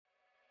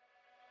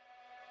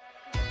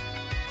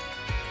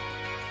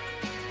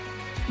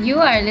You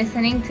are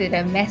listening to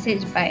the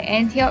message by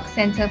Antioch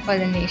Center for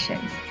the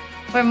Nations.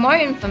 For more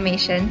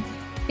information,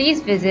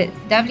 please visit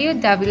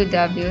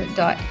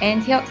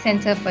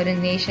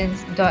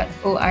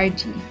www.antiochcenterforthenations.org.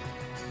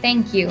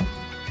 Thank you.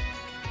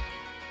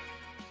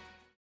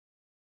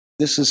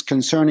 This is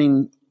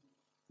concerning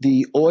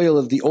the oil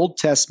of the Old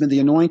Testament. The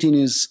anointing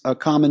is a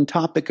common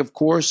topic, of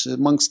course,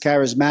 amongst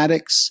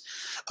charismatics,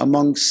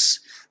 amongst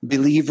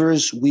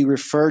believers. We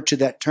refer to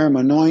that term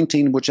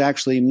anointing, which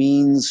actually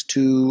means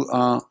to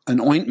an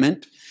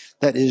ointment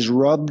that is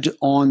rubbed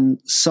on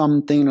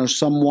something or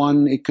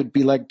someone. It could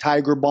be like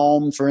tiger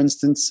balm, for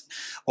instance,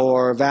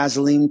 or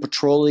Vaseline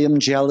petroleum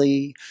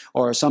jelly,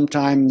 or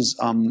sometimes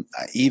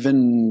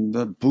even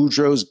the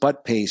Boudreaux's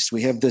butt paste.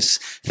 We have this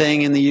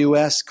thing in the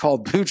U.S.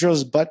 called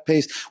Boudreaux's butt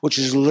paste, which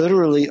is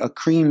literally a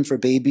cream for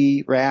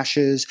baby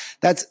rashes.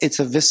 It's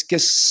a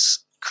viscous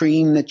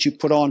cream that you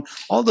put on,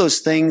 all those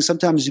things.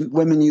 Sometimes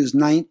women use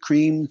night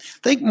cream.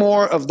 Think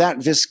more of that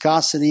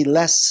viscosity,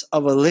 less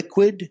of a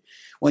liquid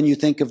when you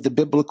think of the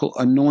biblical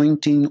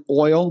anointing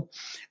oil.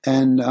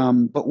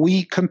 But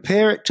we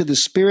compare it to the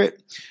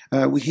Spirit.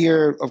 We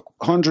hear of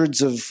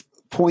hundreds of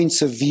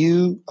points of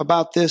view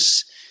about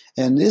this.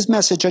 And this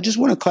message, I just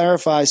want to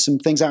clarify some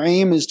things. Our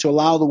aim is to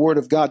allow the Word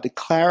of God to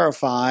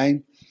clarify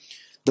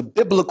the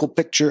biblical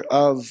picture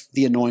of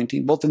the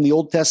anointing, both in the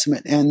Old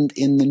Testament and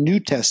in the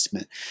New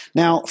Testament.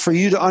 Now, for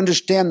you to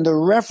understand the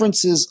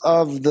references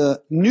of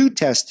the New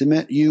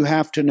Testament, you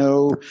have to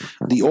know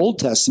the Old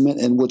Testament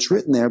and what's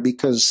written there,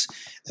 because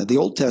the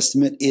Old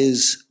Testament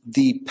is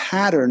the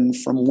pattern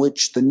from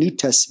which the New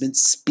Testament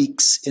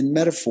speaks in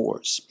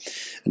metaphors.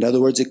 In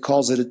other words, it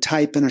calls it a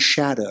type and a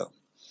shadow.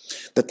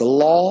 That the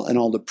law and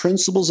all the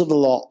principles of the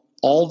law,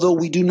 although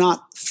we do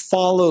not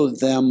follow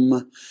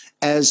them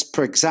as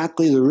per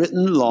exactly the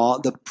written law,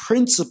 the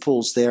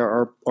principles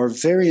there are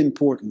very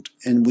important,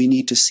 and we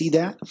need to see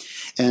that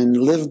and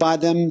live by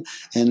them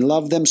and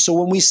love them. So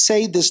when we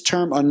say this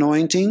term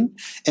anointing,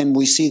 and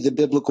we see the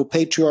biblical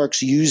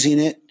patriarchs using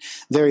it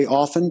very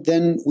often,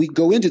 then we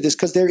go into this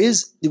because we're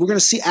going to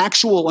see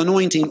actual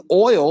anointing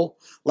oil,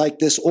 like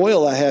this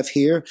oil I have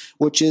here,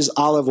 which is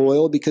olive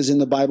oil, because in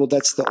the Bible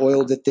that's the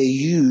oil that they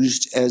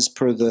used as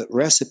per the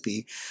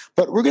recipe.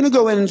 But we're going to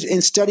go in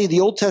and study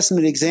the Old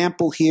Testament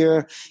example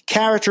here,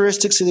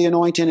 characteristics of the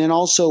anointing, and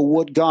also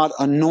what God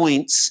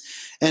anoints.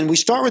 And we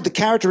start with the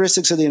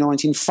characteristics of the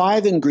anointing,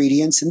 5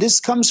 ingredients, and this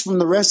comes from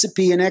the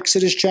recipe in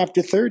Exodus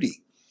chapter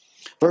 30.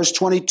 Verse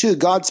 22,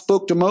 God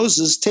spoke to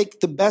Moses, take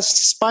the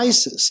best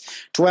spices,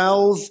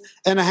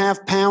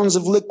 12.5 pounds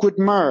of liquid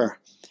myrrh,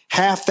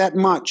 half that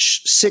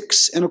much,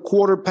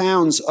 6.25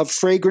 pounds of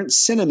fragrant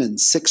cinnamon,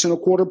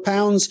 6.25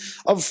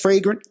 pounds of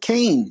fragrant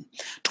cane,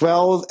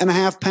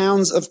 12.5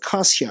 pounds of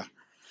cassia,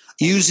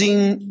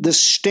 using the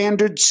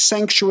standard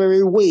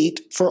sanctuary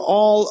weight for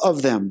all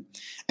of them,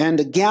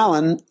 and a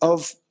gallon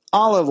of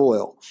olive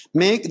oil.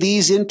 Make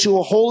these into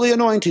a holy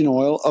anointing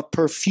oil, a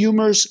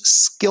perfumer's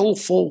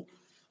skillful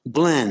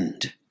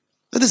blend.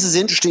 Now, this is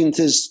interesting.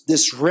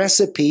 This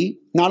recipe,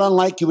 not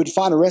unlike you would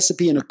find a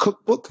recipe in a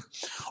cookbook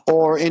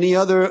or any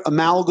other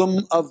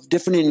amalgam of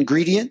different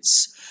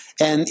ingredients,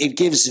 and it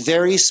gives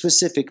very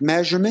specific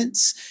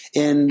measurements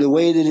in the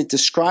way that it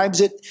describes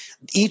it.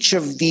 Each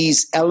of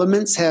these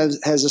elements has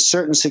a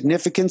certain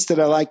significance that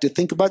I like to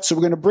think about. So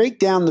we're going to break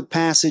down the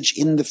passage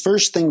in the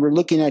first thing we're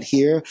looking at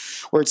here,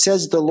 where it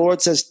says, the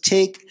Lord says,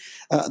 take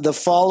the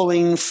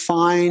following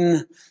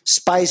fine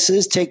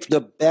spices, take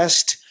the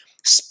best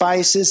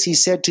spices. He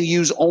said to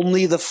use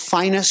only the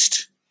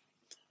finest,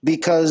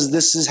 because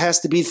this has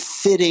to be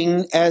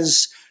fitting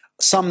as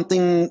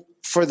something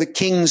for the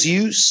king's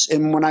use.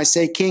 And when I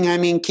say king, I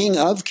mean king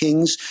of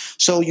kings.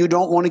 So you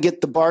don't want to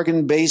get the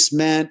bargain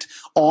basement,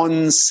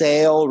 on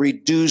sale,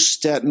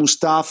 reduced at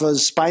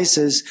Mustafa's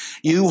Spices.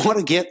 You want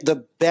to get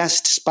the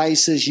best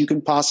spices you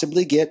can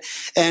possibly get.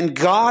 And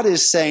God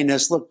is saying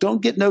this, look,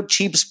 don't get no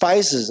cheap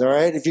spices, all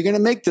right? If you're going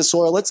to make this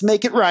oil, let's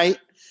make it right.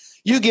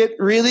 You get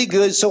really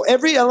good. So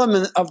every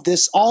element of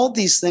this, all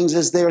these things,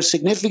 as they are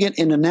significant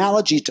in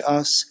analogy to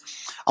us,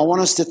 I want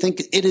us to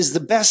think it is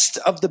the best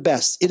of the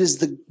best. It is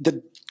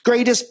the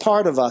greatest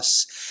part of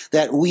us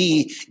that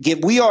we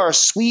give. We are a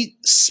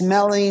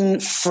sweet-smelling,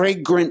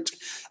 fragrant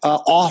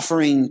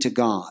offering to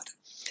God.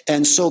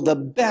 And so the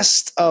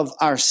best of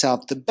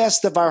ourself, the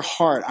best of our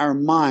heart, our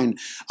mind,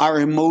 our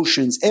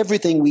emotions,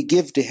 everything we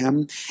give to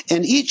Him.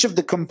 And each of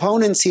the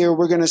components here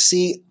we're going to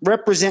see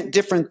represent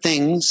different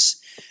things.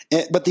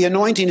 But the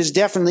anointing is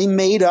definitely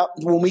made up,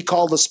 when we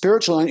call the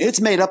spiritual anointing,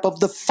 it's made up of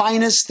the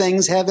finest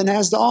things heaven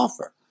has to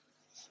offer.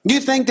 Do you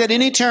think that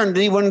in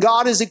eternity, when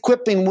God is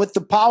equipping with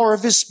the power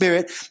of His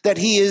Spirit, that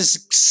He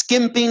is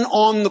skimping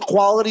on the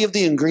quality of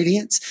the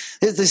ingredients?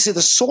 They say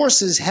the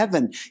source is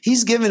heaven.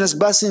 He's given us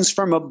blessings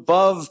from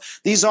above.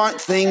 These aren't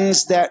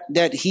things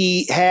that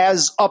He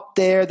has up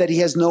there that He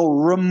has no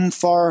room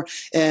for,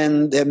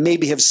 and that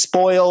maybe have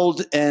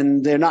spoiled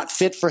and they're not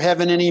fit for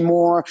heaven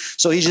anymore.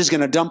 So He's just going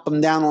to dump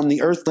them down on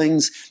the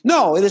earthlings.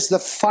 No, it is the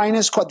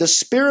finest, the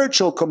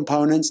spiritual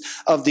components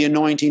of the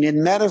anointing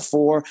in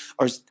metaphor,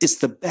 or it's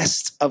the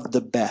best of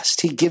the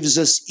best. He gives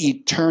us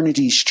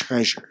eternity's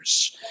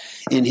treasures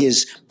in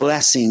his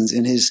blessings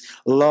and his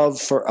love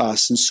for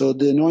us. And so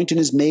the anointing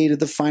is made of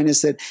the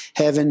finest that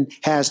heaven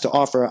has to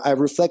offer. I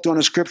reflect on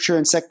a scripture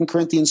in 2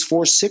 Corinthians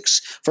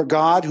 4:6. For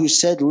God, who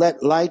said,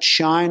 "Let light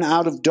shine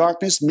out of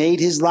darkness," made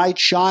his light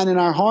shine in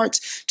our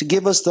hearts to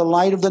give us the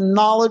light of the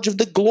knowledge of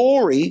the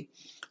glory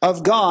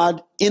of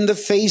God in the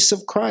face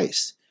of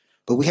Christ.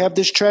 But we have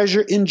this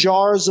treasure in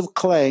jars of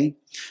clay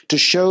to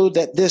show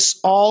that this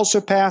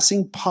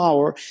all-surpassing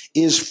power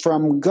is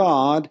from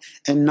God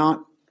and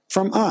not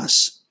from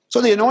us. So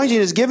the anointing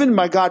is given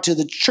by God to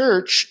the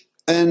church,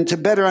 and to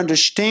better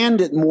understand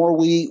it more,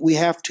 we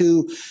have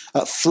to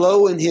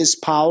flow in his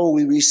power.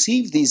 We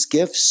receive these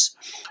gifts.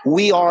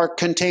 We are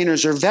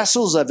containers or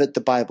vessels of it,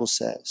 the Bible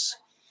says.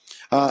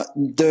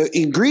 The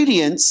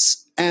ingredients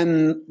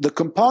and the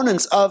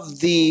components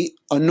of the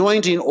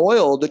anointing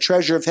oil, the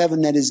treasure of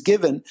heaven that is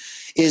given,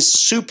 is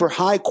super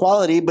high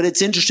quality. But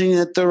it's interesting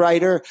that the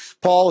writer,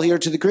 Paul, here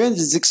to the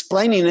Corinthians, is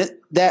explaining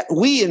it that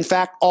we, in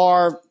fact,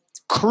 are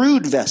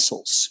crude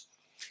vessels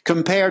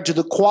compared to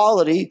the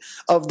quality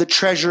of the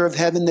treasure of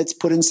heaven that's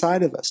put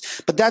inside of us.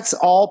 But that's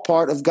all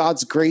part of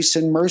God's grace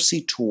and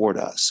mercy toward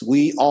us.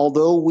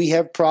 Although we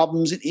have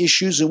problems and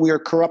issues and we are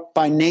corrupt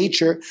by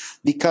nature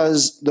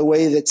because the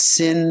way that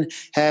sin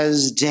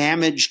has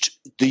damaged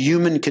the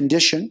human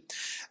condition,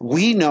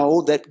 we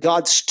know that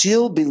God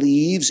still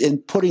believes in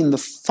putting the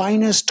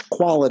finest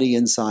quality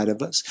inside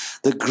of us.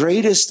 The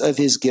greatest of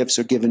his gifts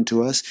are given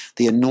to us,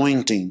 the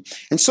anointing.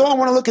 And so I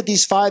want to look at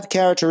these 5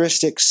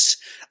 characteristics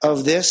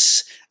of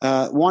this.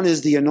 One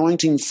is the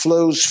anointing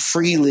flows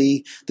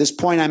freely. This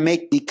point I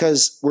make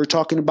because we're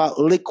talking about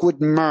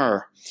liquid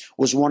myrrh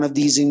was one of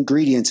these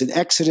ingredients. In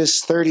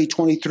Exodus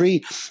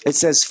 30:23, it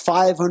says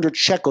 500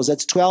 shekels.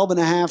 That's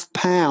 12.5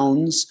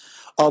 pounds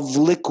of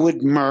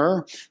liquid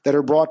myrrh that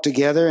are brought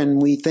together.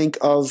 And we think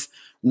of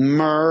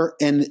myrrh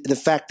and the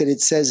fact that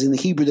it says in the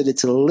Hebrew that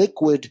it's a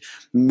liquid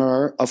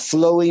myrrh, a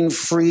flowing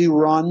free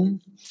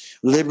run,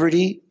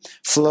 liberty,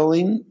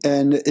 flowing.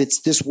 And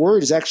this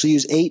word is actually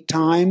used 8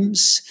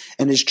 times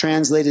and is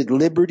translated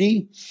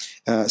liberty,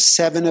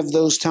 7 of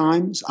those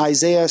times.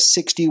 Isaiah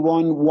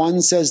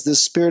 61:1 says, "The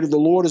Spirit of the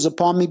Lord is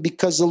upon me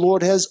because the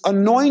Lord has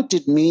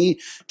anointed me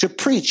to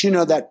preach." You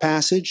know that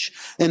passage.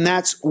 And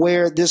that's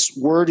where this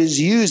word is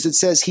used. It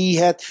says, "He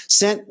hath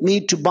sent me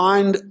to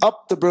bind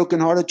up the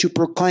brokenhearted, to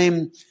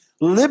proclaim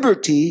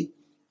liberty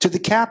to the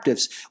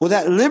captives." Well,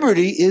 that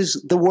liberty is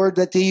the word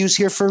that they use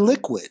here for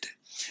liquid.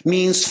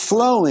 Means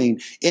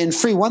flowing and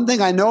free. One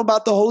thing I know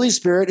about the Holy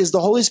Spirit is the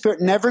Holy Spirit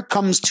never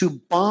comes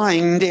to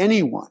bind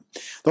anyone.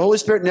 The Holy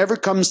Spirit never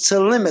comes to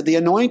limit. The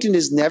anointing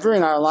is never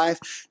in our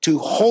life to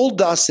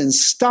hold us and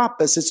stop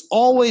us. It's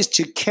always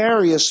to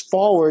carry us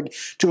forward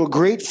to a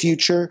great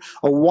future,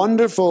 a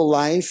wonderful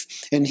life.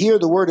 And here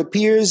the word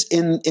appears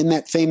in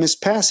that famous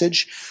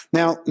passage.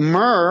 Now,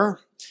 myrrh,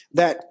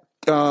 that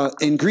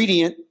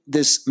ingredient,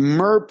 this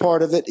myrrh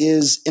part of it,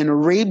 is an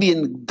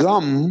Arabian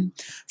gum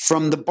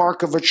from the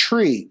bark of a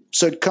tree.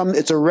 So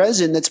it's a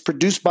resin that's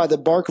produced by the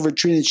bark of a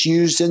tree that's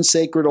used in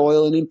sacred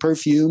oil and in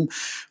perfume,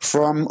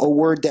 from a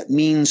word that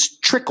means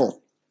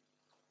trickle.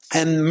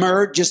 And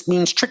myrrh just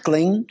means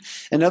trickling.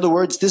 In other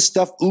words, this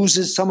stuff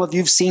oozes. Some of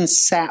you have seen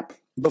sap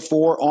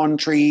before on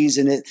trees,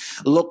 and it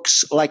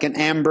looks like an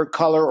amber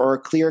color or a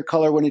clear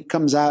color when it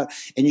comes out,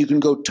 and you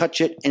can go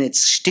touch it and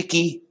it's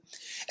sticky.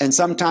 And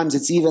sometimes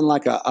it's even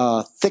like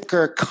a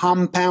thicker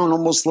compound,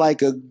 almost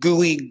like a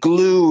gooey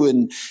glue,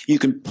 and you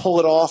can pull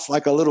it off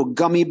like a little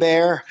gummy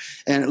bear,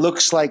 and it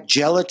looks like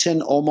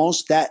gelatin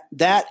almost.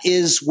 That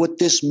is what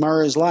this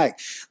myrrh is like.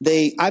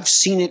 I've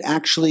seen it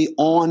actually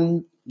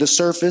on the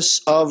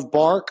surface of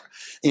bark.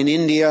 In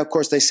India, of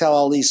course, they sell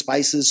all these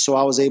spices, so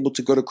I was able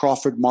to go to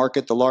Crawford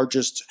Market, the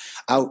largest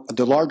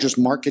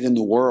market in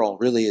the world.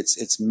 Really,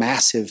 it's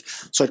massive.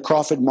 So at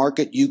Crawford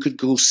Market, you could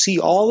go see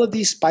all of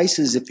these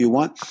spices if you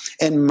want.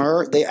 And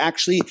myrrh, they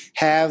actually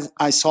have,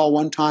 I saw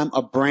one time,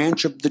 a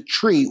branch of the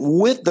tree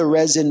with the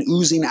resin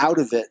oozing out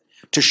of it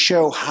to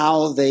show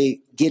how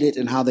they get it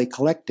and how they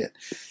collect it.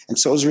 And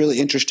so it was really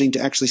interesting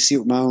to actually see it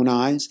with my own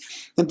eyes.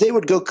 And they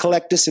would go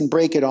collect this and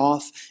break it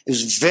off. It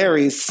was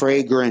very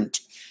fragrant.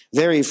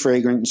 Very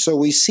fragrant. So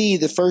we see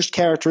the first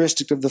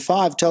characteristic of the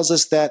 5 tells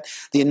us that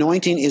the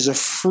anointing is a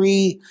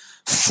free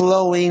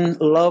flowing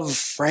love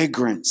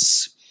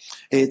fragrance.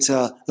 It's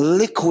a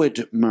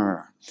liquid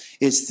myrrh.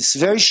 It's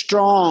very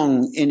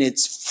strong in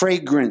its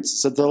fragrance.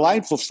 It's a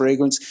delightful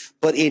fragrance,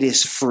 but it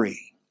is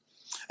free.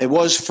 It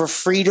was for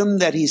freedom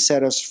that he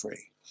set us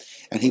free.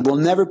 And he will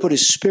never put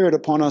his Spirit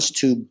upon us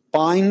to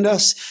bind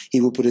us. He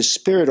will put his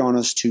Spirit on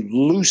us to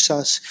loose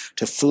us,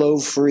 to flow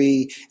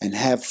free and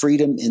have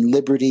freedom and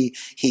liberty.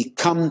 He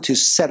come to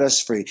set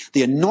us free.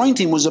 The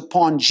anointing was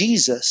upon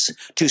Jesus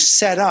to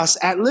set us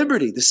at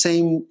liberty. The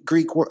same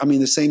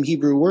the same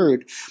Hebrew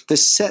word, to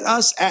set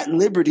us at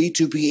liberty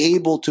to be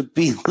able to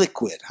be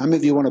liquid. How many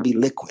of you want to be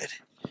liquid?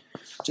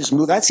 Just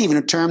move. That's even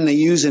a term they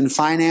use in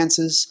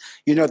finances.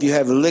 You know, if you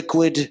have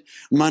liquid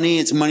money,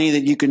 it's money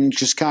that you can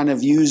just kind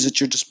of use at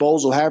your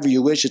disposal however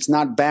you wish. It's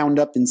not bound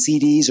up in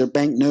CDs or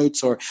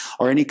banknotes or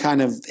any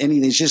kind of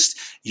anything. It's just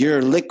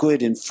you're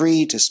liquid and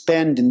free to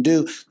spend and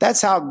do.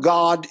 That's how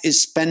God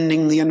is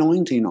spending the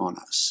anointing on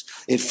us.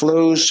 It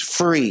flows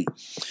free.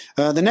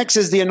 The next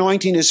is the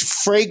anointing is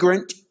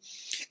fragrant.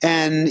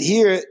 And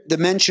here the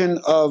mention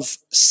of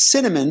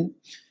cinnamon,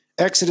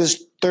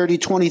 Exodus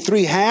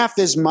 30:23, half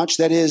as much,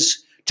 that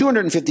is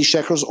 250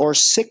 shekels or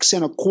 6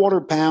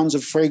 1/4 pounds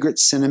of fragrant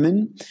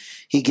cinnamon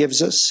he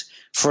gives us.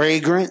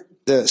 Fragrant,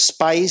 the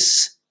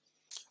spice,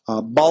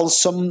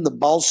 balsam, the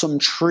balsam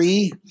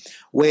tree,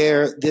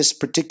 where this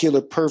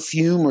particular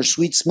perfume or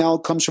sweet smell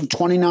comes from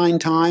 29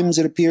 times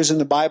it appears in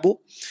the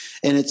Bible,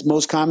 and it's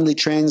most commonly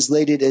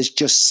translated as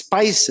just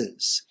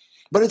spices.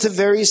 But it's a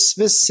very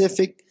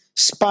specific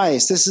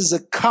spice. This is a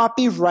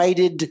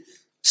copyrighted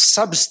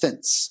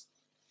substance.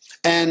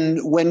 And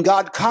when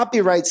God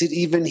copyrights it,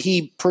 even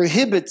he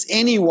prohibits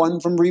anyone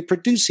from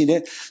reproducing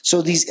it.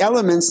 So these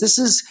elements, this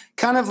is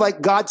kind of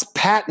like God's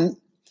patent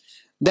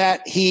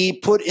that he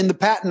put in the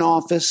patent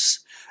office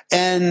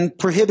and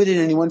prohibited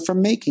anyone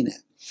from making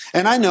it.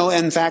 And I know,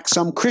 in fact,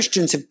 some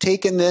Christians have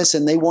taken this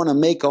and they want to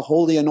make a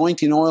holy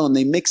anointing oil and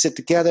they mix it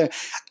together.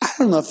 I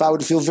don't know if I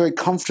would feel very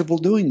comfortable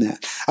doing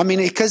that. I mean,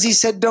 because he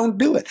said don't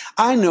do it.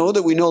 I know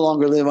that we no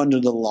longer live under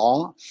the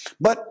law,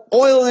 but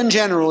oil in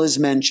general is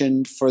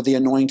mentioned for the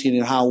anointing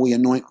and how we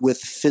anoint with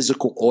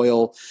physical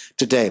oil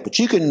today. But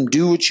you can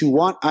do what you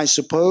want, I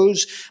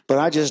suppose, but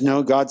I just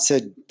know God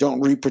said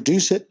don't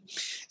reproduce it.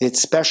 It's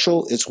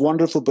special, it's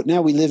wonderful, but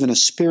now we live in a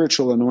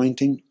spiritual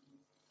anointing.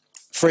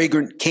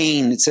 Fragrant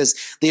cane, it says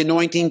the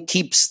anointing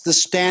keeps the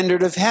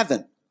standard of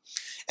heaven.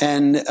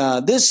 And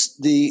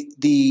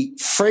the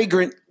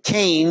fragrant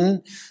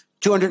cane,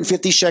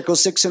 250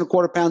 shekels, 6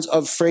 1/4 pounds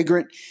of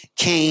fragrant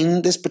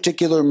cane. This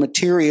particular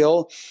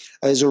material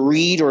is a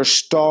reed or a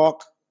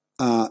stalk.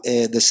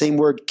 The same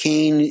word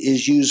cane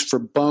is used for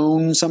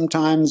bone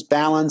sometimes,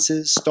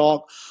 balances,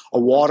 stalk, a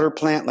water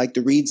plant like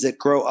the reeds that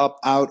grow up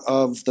out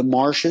of the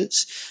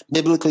marshes.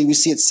 Biblically, we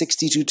see it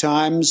 62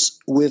 times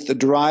with a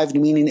derived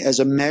meaning as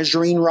a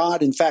measuring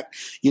rod. In fact,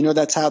 you know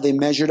that's how they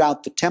measured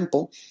out the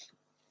temple.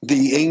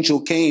 The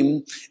angel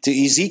came to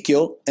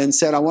Ezekiel and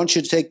said, I want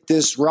you to take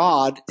this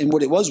rod, and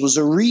what it was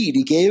a reed.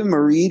 He gave him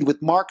a reed with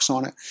marks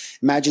on it.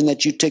 Imagine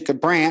that you take a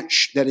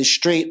branch that is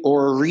straight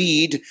or a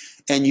reed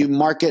and you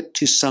mark it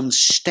to some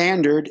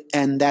standard,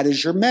 and that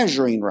is your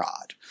measuring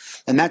rod.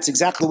 And that's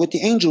exactly what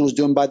the angel was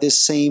doing by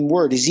this same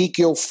word.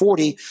 Ezekiel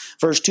 40,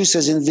 verse 2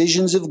 says, in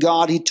visions of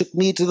God, he took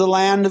me to the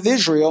land of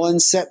Israel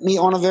and set me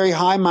on a very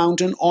high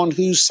mountain on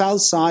whose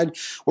south side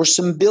were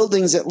some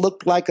buildings that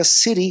looked like a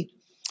city.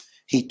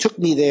 He took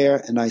me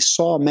there, and I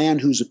saw a man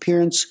whose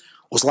appearance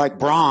was like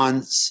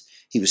bronze.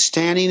 He was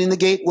standing in the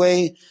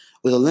gateway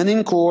with a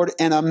linen cord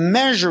and a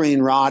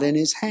measuring rod in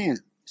his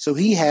hand. So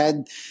he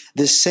had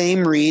this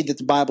same reed that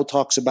the Bible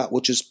talks about,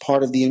 which is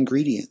part of the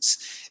ingredients.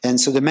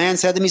 And so the man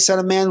said to me, son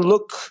of man,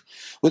 look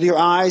with your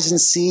eyes and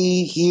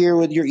see, hear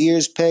with your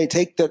ears, pay.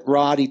 Take that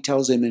rod, he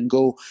tells him, and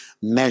go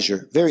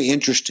measure. Very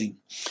interesting.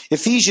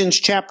 Ephesians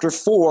chapter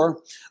 4,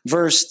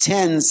 verse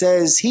 10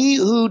 says, he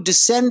who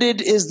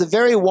descended is the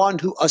very one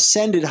who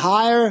ascended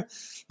higher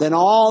than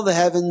all the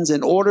heavens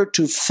in order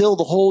to fill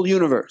the whole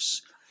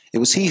universe. It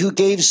was he who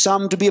gave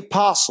some to be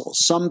apostles,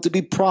 some to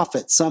be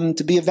prophets, some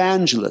to be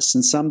evangelists,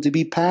 and some to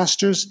be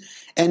pastors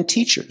and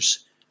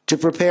teachers, to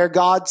prepare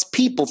God's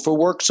people for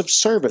works of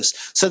service,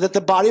 so that the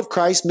body of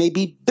Christ may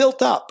be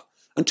built up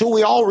until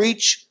we all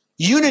reach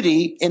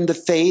unity in the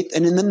faith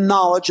and in the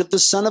knowledge of the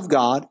Son of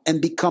God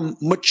and become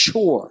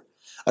mature,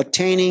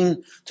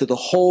 attaining to the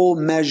whole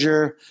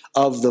measure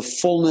of the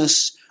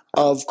fullness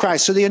of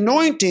Christ. So the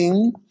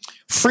anointing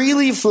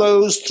freely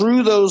flows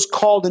through those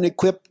called and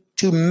equipped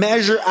to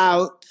measure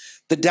out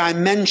the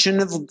dimension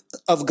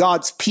of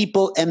God's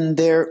people and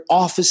their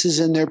offices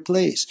and their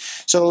place.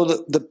 So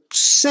the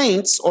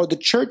saints or the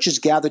churches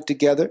gathered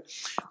together,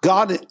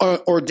 God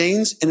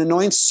ordains and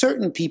anoints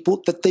certain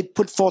people that they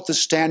put forth a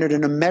standard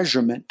and a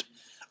measurement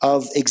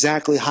of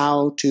exactly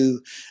how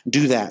to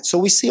do that. So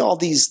we see all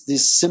this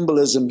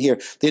symbolism here.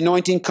 The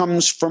anointing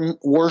comes from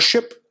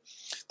worship.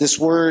 This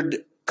word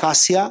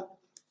kassia,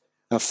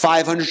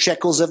 500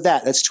 shekels of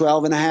that. That's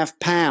 12.5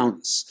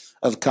 pounds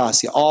of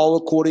kassia, all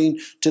according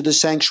to the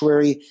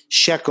sanctuary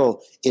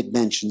shekel it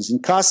mentions.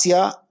 And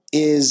kassia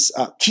is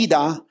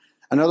kida.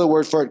 Another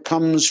word for it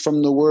comes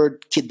from the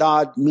word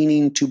kidad,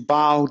 meaning to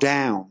bow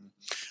down.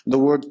 The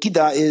word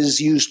kida is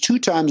used 2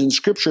 times in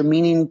Scripture,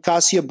 meaning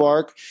cassia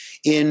bark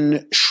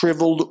in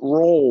shriveled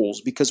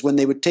rolls, because when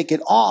they would take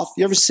it off,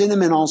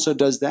 cinnamon also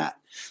does that.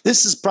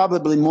 This is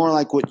probably more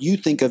like what you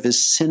think of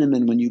as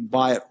cinnamon when you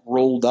buy it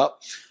rolled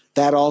up.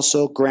 That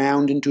also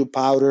ground into a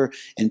powder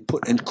and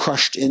put and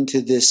crushed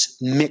into this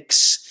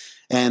mix.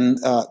 And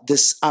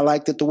this, I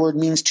like that the word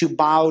means to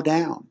bow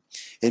down.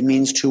 It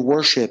means to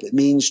worship. It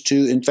means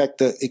to, in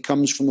fact, it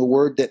comes from the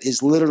word that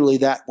is literally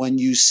that when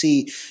you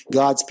see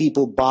God's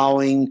people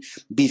bowing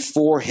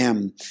before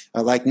him.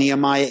 Like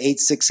Nehemiah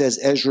 8:6 says,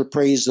 Ezra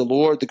praised the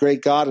Lord, the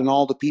great God, and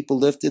all the people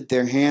lifted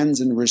their hands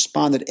and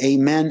responded,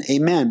 Amen,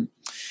 Amen.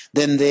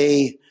 Then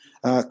they,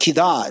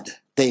 kidad,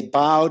 they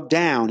bowed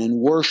down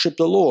and worshiped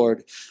the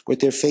Lord with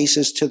their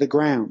faces to the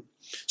ground.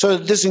 So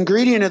this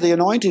ingredient of the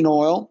anointing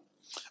oil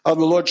of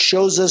the Lord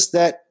shows us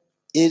that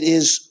it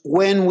is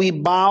when we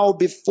bow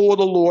before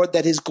the Lord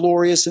that his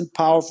glorious and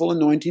powerful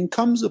anointing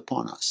comes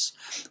upon us.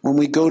 When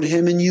we go to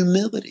him in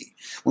humility,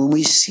 when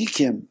we seek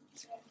him,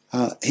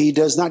 he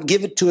does not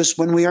give it to us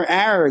when we are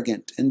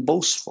arrogant and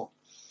boastful.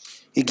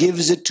 He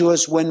gives it to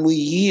us when we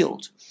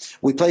yield.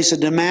 We place a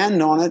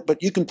demand on it,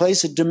 but you can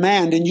place a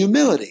demand in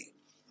humility.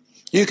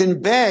 You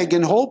can beg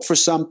and hope for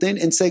something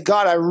and say,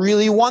 God, I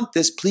really want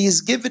this.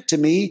 Please give it to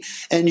me.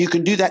 And you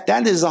can do that.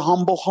 That is a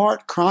humble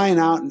heart crying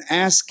out and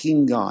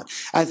asking God.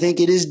 I think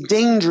it is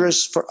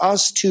dangerous for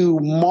us to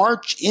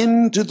march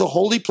into the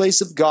holy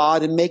place of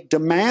God and make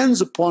demands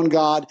upon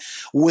God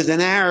with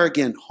an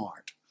arrogant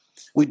heart.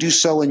 We do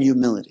so in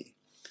humility.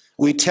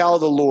 We tell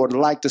the Lord,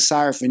 like the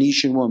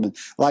Syrophoenician woman,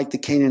 like the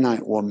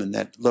Canaanite woman,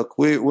 that, look,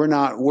 we're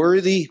not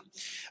worthy.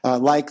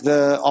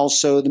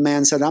 Also the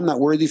man said, I'm not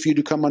worthy for you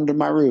to come under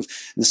my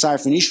roof. And the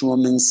Syrophoenician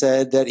woman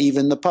said that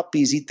even the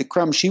puppies eat the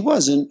crumbs. She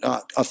wasn't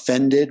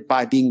offended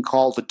by being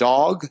called a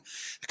dog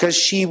because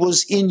she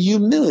was in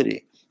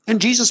humility.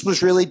 And Jesus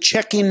was really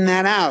checking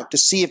that out to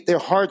see if their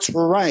hearts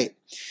were right.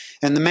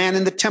 And the man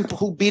in the temple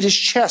who beat his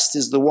chest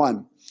is the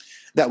one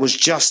that was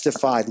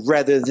justified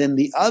rather than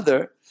the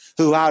other,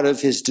 who out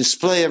of his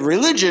display of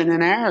religion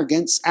and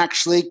arrogance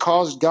actually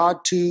caused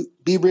God to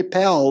be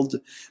repelled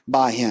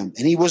by him.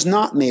 And he was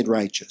not made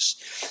righteous.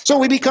 So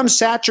we become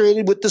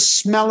saturated with the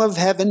smell of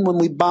heaven when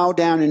we bow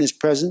down in his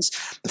presence,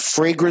 the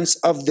fragrance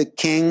of the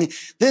King.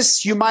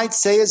 This, you might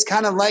say, is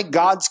kind of like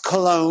God's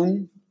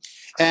cologne.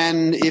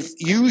 And if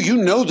you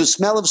know the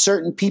smell of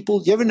certain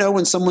people, you ever know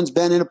when someone's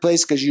been in a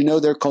place because you know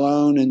their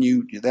cologne and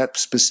that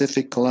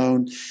specific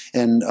cologne?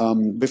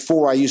 And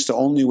before I used to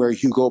only wear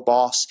Hugo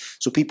Boss,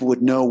 so people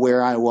would know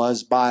where I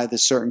was by the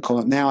certain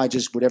cologne. Now I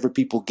just, whatever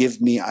people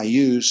give me, I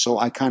use. So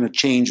I kind of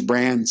change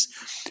brands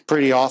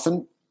pretty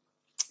often.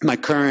 My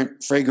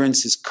current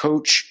fragrance is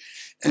Coach,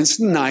 and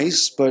it's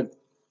nice, but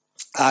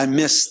I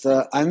miss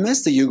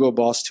the Hugo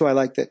Boss too. I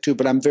like that too,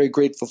 but I'm very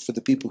grateful for the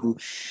people who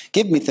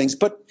give me things.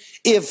 But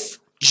if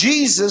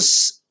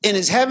Jesus in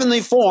his heavenly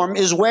form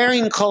is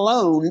wearing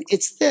cologne,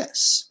 it's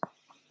this.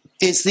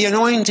 It's the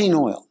anointing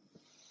oil.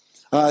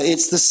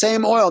 It's the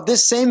same oil.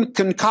 This same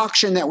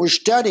concoction that we're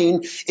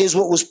studying is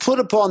what was put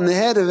upon the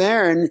head of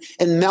Aaron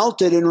and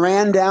melted and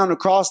ran down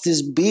across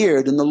his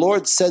beard. And the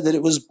Lord said that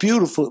it was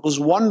beautiful. It was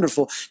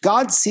wonderful.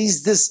 God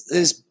sees this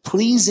as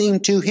pleasing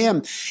to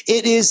him.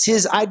 It is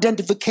his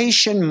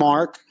identification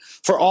mark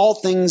for all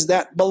things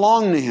that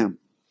belong to him.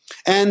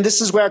 And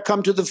this is where I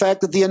come to the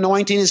fact that the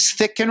anointing is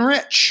thick and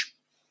rich.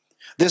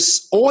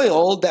 This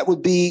oil that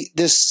would be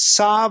this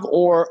salve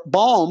or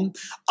balm,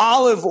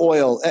 olive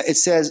oil, it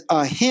says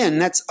a hin,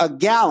 that's a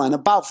gallon,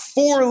 about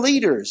 4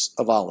 liters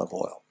of olive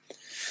oil.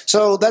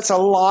 So that's a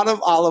lot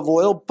of olive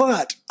oil,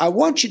 but I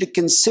want you to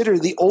consider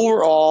the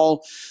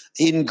overall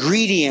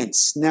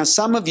ingredients. Now,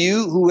 some of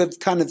you who have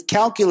kind of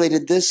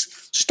calculated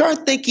this,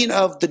 start thinking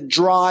of the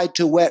dry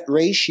to wet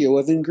ratio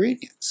of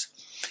ingredients.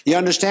 You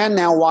understand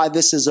now why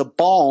this is a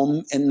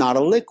balm and not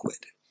a liquid.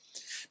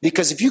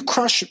 Because if you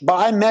crush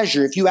by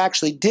measure, if you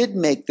actually did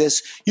make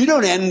this, you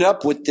don't end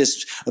up with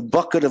this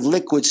bucket of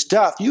liquid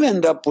stuff. You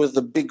end up with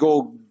a big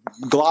old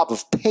glob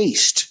of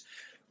paste.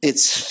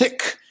 It's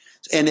thick,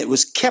 and it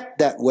was kept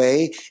that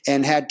way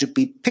and had to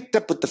be picked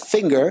up with the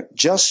finger,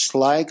 just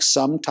like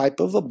some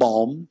type of a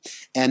balm,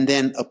 and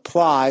then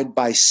applied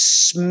by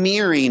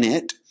smearing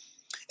it.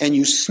 And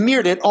you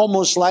smeared it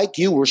almost like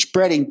you were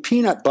spreading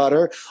peanut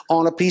butter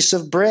on a piece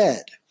of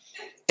bread.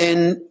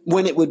 And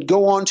when it would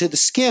go onto the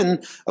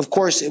skin, of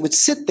course, it would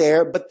sit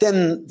there, but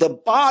then the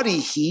body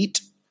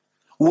heat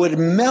would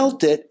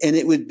melt it and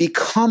it would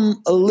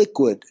become a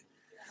liquid.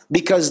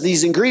 Because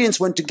these ingredients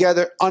went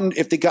together,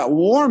 if they got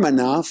warm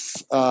enough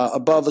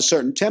above a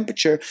certain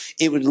temperature,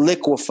 it would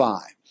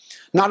liquefy.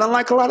 Not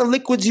unlike a lot of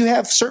liquids, you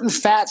have certain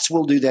fats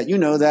will do that. You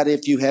know that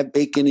if you have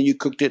bacon and you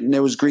cooked it and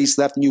there was grease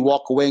left and you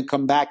walk away and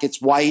come back,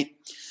 it's white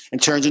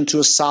and turns into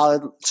a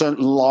solid.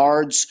 Certain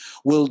lards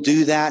will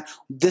do that.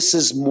 This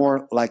is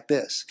more like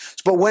this.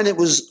 But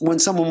when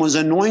someone was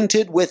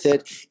anointed with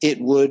it,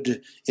 it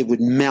would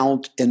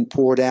melt and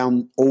pour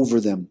down over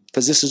them.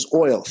 Because this is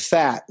oil,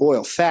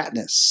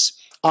 fatness.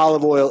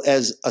 Olive oil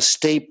as a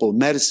staple,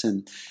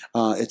 medicine,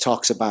 it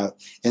talks about.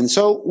 And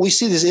so we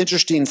see these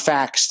interesting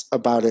facts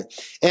about it.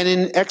 And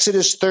in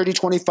Exodus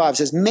 30:25 it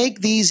says, make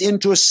these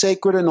into a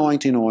sacred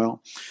anointing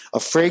oil, a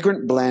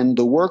fragrant blend,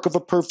 the work of a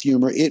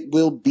perfumer. It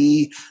will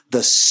be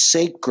the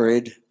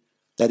sacred,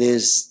 that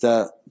is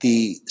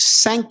the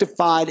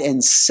sanctified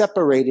and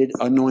separated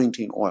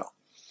anointing oil.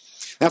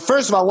 Now,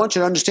 first of all, I want you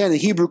to understand the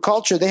Hebrew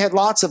culture, they had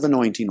lots of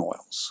anointing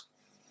oils.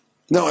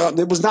 No,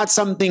 it was not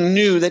something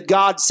new that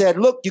God said,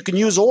 look, you can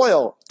use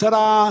oil.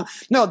 Ta-da!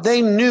 No,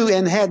 they knew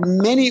and had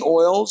many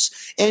oils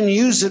and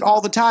used it all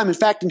the time. In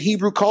fact, in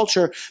Hebrew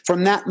culture,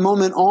 from that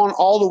moment on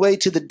all the way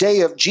to the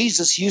day of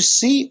Jesus, you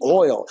see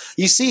oil.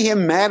 You see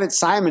him mad at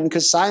Simon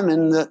because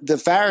Simon,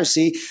 the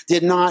Pharisee,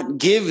 did not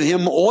give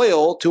him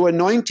oil to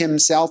anoint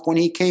himself when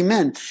he came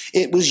in.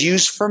 It was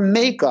used for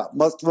makeup,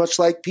 much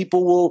like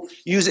people will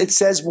use, it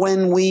says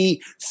when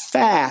we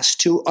fast,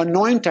 to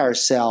anoint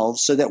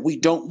ourselves so that we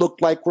don't look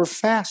like we're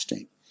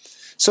fasting.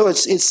 So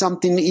it's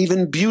something to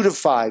even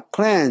beautify,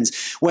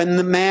 cleanse. When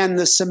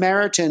the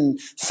Samaritan,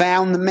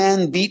 found the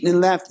man beaten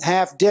and left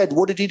half dead,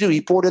 what did he do?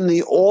 He poured in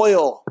the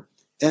oil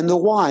and the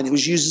wine. It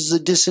was used as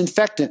a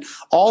disinfectant.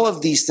 All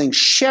of these things.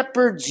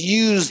 Shepherds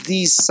used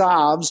these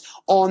salves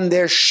on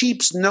their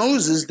sheep's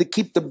noses to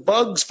keep the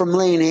bugs from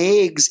laying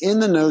eggs in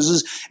the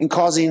noses and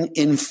causing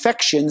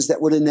infections that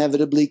would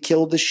inevitably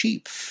kill the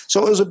sheep.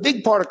 So it was a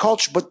big part of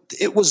culture, but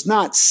it was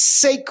not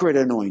sacred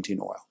anointing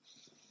oil.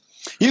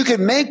 You could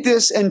make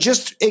this and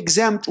just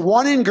exempt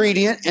one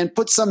ingredient and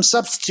put some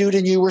substitute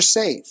and you were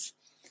safe.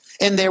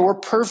 And there were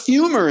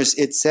perfumers,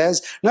 it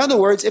says. In other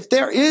words, if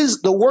there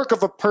is the work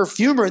of a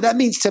perfumer, that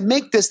means to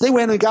make this, they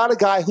went and got a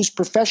guy whose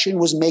profession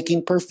was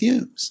making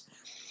perfumes.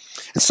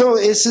 And so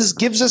this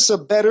gives us a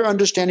better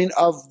understanding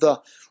of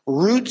the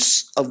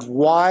roots of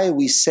why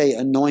we say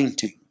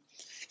anointing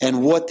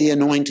and what the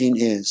anointing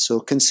is. So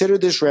consider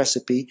this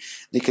recipe,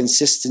 the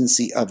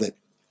consistency of it,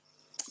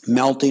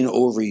 melting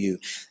over you.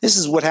 This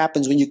is what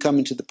happens when you come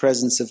into the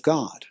presence of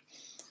God.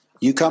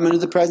 You come into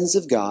the presence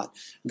of God,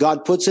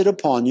 God puts it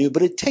upon you,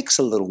 but it takes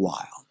a little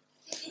while.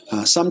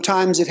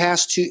 Sometimes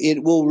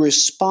it will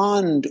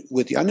respond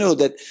with you. I know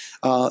that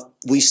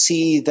we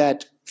see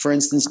that, for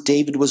instance,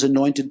 David was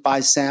anointed by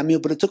Samuel,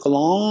 but it took a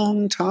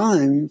long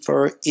time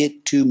for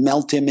it to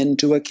melt him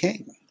into a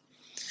king.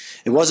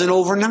 It wasn't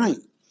overnight.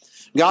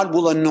 God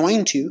will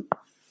anoint you,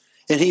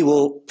 and he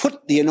will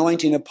put the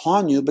anointing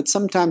upon you, but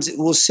sometimes it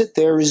will sit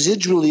there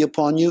residually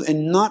upon you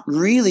and not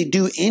really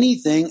do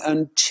anything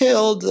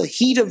until the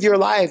heat of your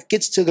life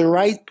gets to the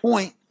right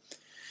point,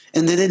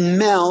 and then it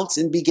melts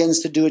and begins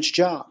to do its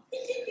job.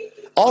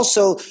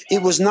 Also,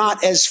 it was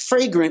not as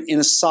fragrant in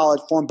a solid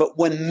form, but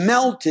when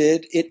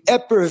melted, it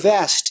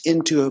effervesced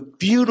into a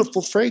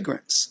beautiful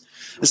fragrance.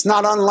 It's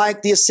not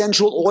unlike the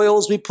essential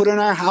oils we put in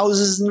our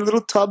houses in little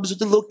tubs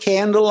with a little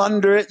candle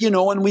under it,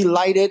 and we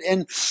light it,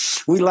 and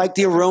we like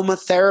the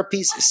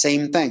aromatherapies.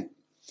 Same thing.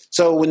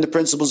 So when the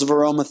principles of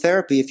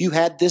aromatherapy, if you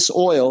had this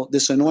oil,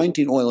 this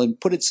anointing oil, and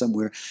put it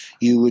somewhere,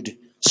 you would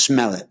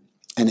smell it,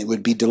 and it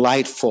would be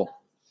delightful.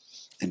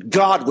 And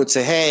God would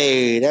say,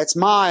 hey, that's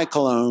my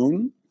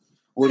cologne.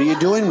 What are you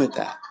doing with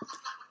that?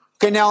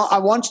 Okay, now I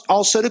want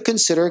also to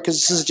consider, because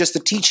this is just a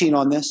teaching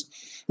on this,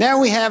 now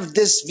we have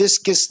this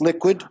viscous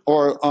liquid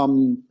or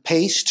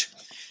paste.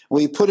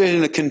 We put it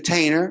in a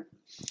container.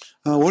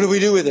 What do we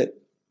do with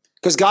it?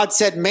 Because God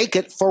said make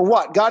it for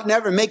what? God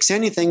never makes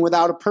anything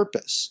without a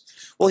purpose.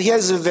 Well, he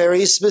has a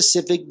very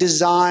specific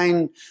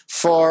design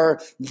for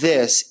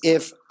this.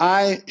 If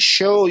I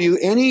show you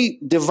any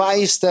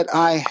device that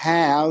I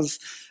have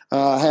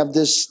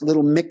this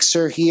little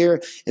mixer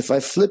here. If I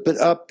flip it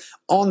up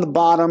on the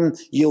bottom,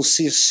 you'll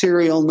see a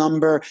serial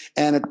number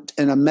and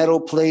a metal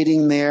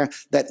plating there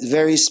that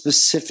very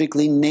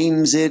specifically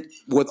names it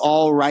with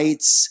all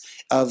rights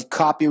of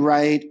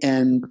copyright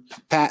and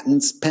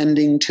patents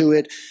pending to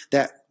it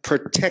that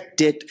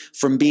protect it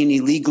from being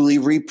illegally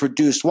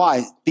reproduced.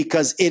 Why?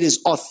 Because it is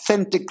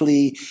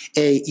authentically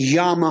a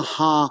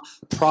Yamaha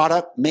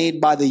product made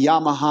by the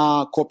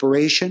Yamaha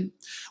Corporation,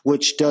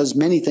 which does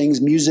many things,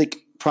 music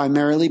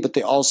primarily, but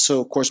they also,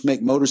 of course,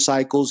 make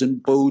motorcycles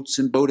and boats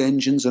and boat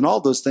engines and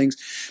all those things.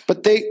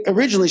 But they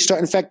originally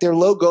started, in fact, their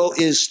logo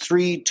is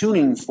 3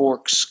 tuning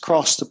forks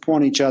crossed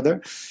upon each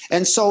other.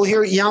 And so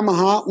here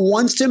Yamaha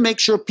wants to make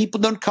sure people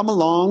don't come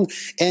along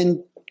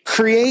and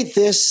create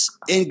this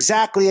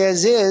exactly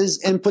as is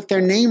and put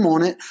their name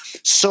on it.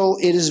 So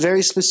it is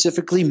very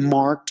specifically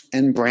marked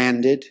and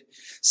branded.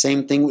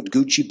 Same thing with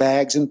Gucci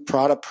bags and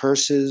Prada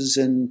purses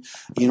and,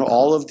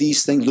 all of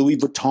these things, Louis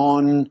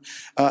Vuitton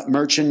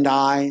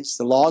merchandise.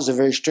 The laws are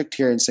very strict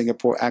here in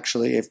Singapore,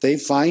 actually. If they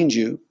find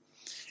you,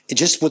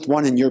 just with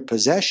one in your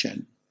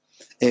possession,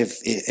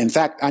 in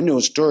fact, I know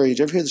a story. Did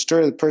you ever hear the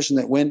story of the person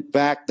that went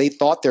back? They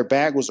thought their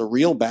bag was a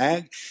real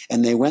bag,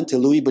 and they went to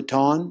Louis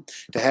Vuitton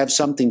to have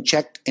something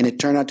checked, and it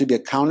turned out to be a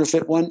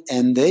counterfeit one,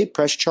 and they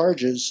pressed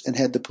charges and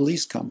had the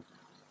police come.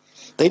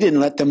 They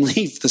didn't let them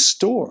leave the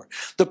store.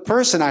 The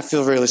person, I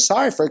feel really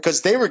sorry for,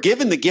 because they were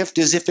given the gift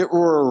as if it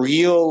were a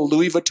real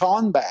Louis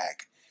Vuitton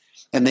bag.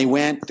 And they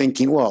went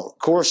thinking, well, of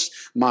course,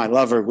 my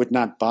lover would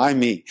not buy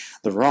me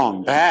the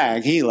wrong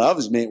bag. He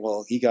loves me.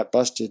 Well, he got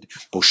busted.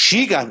 Well,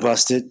 she got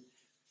busted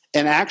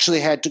and actually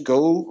had to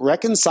go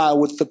reconcile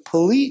with the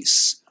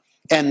police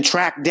and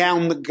track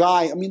down the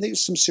guy. I mean,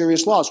 there's some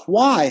serious laws.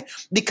 Why?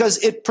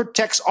 Because it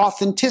protects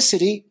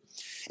authenticity.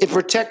 It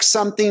protects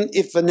something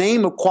if a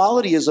name of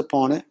quality is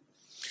upon it.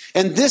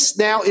 And this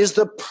now is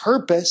the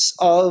purpose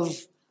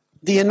of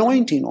the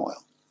anointing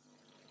oil.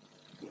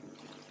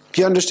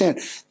 Do you understand?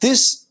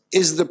 This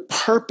is the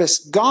purpose.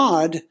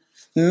 God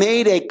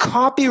made a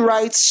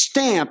copyright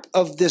stamp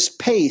of this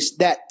paste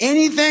that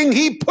anything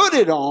he put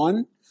it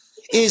on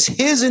is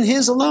his and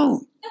his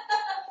alone.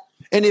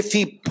 And if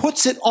he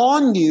puts it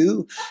on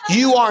you,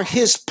 you are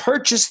his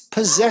purchased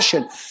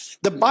possession.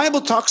 The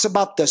Bible talks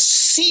about the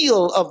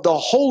seal of the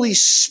Holy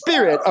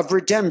Spirit of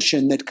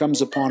redemption that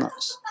comes upon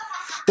us.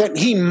 That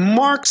he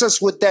marks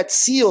us with that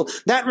seal.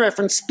 That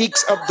reference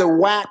speaks of the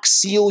wax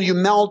seal you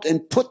melt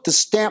and put the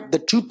stamp, the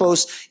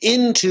tupos,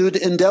 into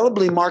the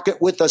indelibly mark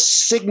it with a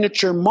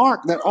signature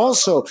mark that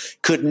also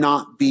could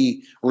not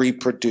be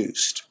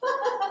reproduced.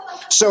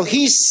 So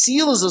he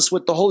seals us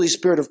with the Holy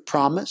Spirit of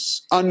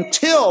promise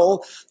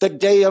until the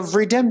day of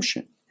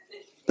redemption.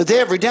 The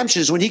day of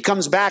redemption is when he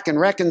comes back and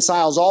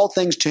reconciles all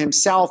things to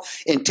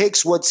himself and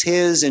takes what's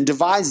his and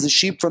divides the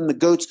sheep from the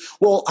goats.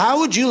 Well, how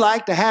would you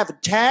like to have a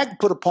tag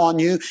put upon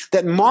you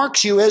that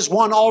marks you as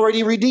one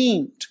already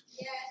redeemed?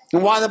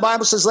 And why the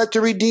Bible says, let the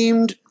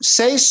redeemed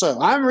say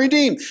so. I'm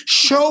redeemed.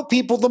 Show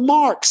people the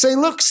mark. Say,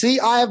 look, see,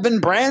 I have been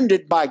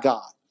branded by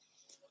God.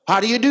 How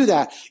do you do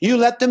that? You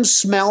let them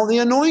smell the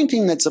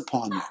anointing that's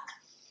upon you.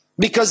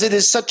 Because it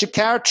is such a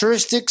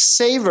characteristic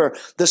savor.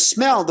 The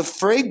smell, the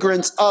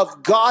fragrance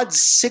of God's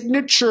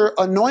signature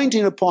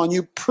anointing upon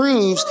you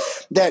proves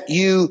that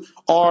you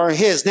are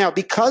his. Now,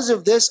 because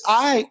of this,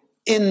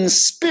 in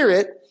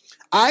spirit,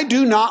 I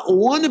do not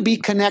want to be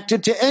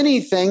connected to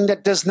anything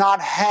that does not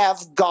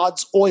have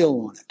God's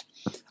oil on it.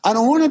 I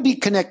don't want to be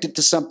connected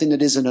to something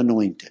that isn't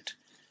anointed.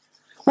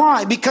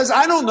 Why? Because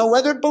I don't know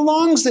whether it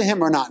belongs to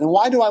him or not. And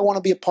why do I want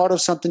to be a part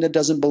of something that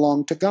doesn't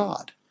belong to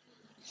God?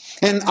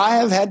 And I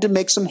have had to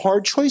make some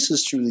hard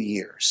choices through the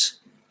years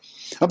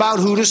about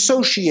who to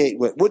associate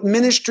with, what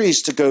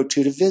ministries to go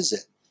to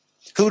visit,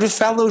 who to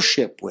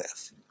fellowship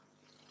with.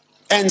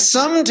 And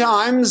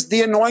sometimes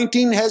the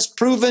anointing has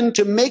proven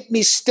to make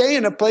me stay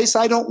in a place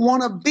I don't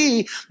want to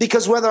be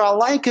because whether I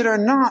like it or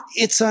not,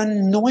 it's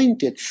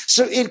anointed.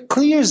 So it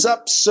clears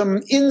up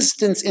some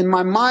instance in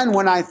my mind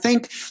when I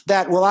think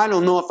that, well, I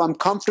don't know if I'm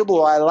comfortable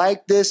or I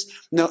like this.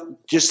 No,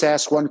 just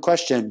ask one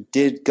question.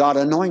 Did God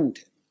anoint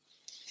it?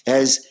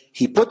 As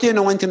he put the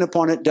anointing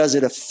upon it, does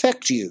it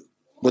affect you?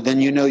 Well, then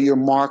you know you're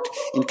marked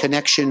in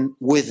connection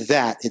with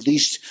that, at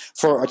least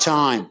for a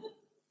time.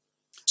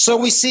 So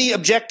we see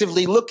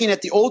objectively, looking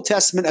at the Old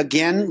Testament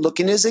again,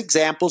 looking at his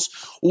examples,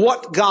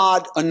 what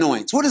God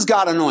anoints. What does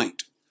God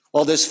anoint?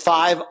 Well, there's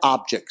 5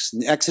 objects.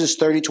 In Exodus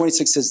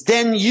 30:26 says,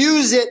 then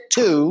use it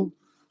to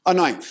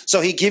anoint.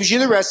 So he gives you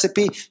the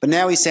recipe, but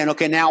now he's saying,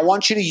 okay, now I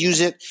want you to use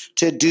it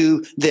to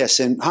do this.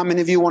 And how many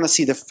of you want to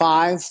see the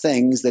 5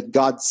 things that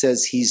God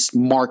says he's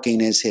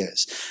marking as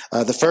his?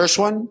 The first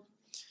one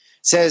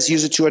says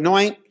use it to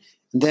anoint.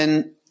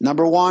 Then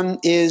number 1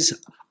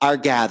 is our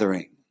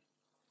gathering.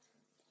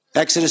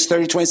 Exodus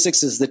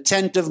 30:26 is the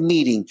tent of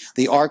meeting,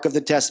 the Ark of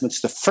the Testament.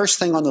 It's the first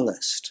thing on the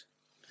list.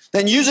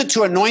 Then use it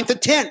to anoint the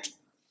tent.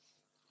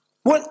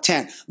 What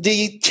tent?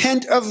 The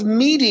tent of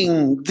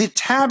meeting, the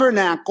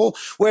tabernacle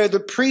where the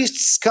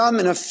priests come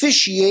and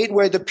officiate,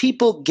 where the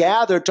people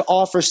gather to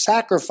offer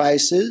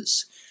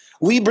sacrifices.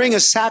 We bring a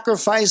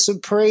sacrifice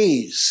of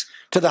praise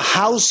to the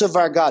house of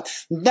our God.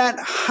 That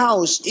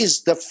house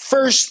is the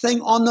first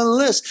thing on the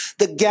list.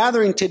 The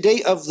gathering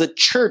today of the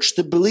church,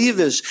 the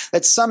believers,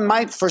 that some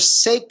might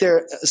forsake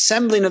their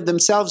assembling of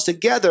themselves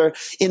together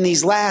in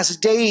these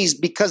last days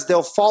because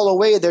they'll fall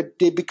away.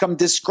 They become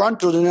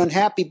disgruntled and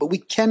unhappy, but we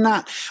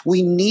cannot.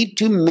 We need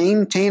to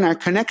maintain our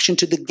connection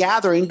to the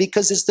gathering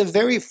because it's the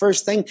very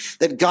first thing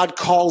that God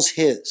calls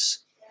his.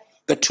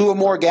 The 2 or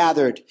more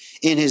gathered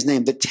in his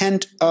name, the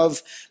tent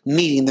of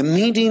meeting. The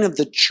meeting of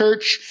the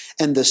church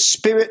and the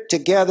Spirit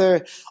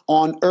together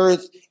on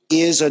earth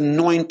is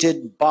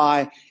anointed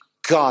by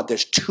God.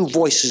 There's 2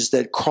 voices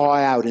that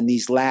cry out in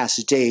these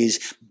last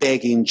days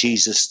begging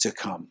Jesus to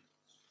come.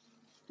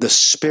 The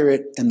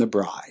Spirit and the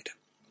bride.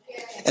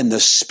 And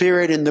the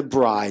Spirit and the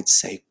bride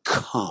say,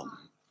 come.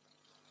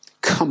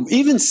 Come.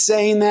 Even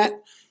saying that,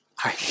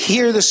 I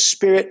hear the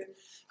Spirit.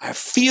 I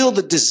feel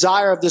the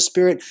desire of the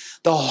Spirit.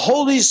 The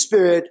Holy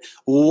Spirit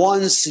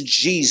wants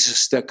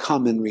Jesus to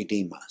come and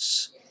redeem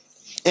us.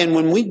 And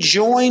when we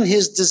join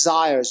his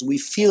desires, we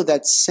feel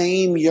that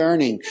same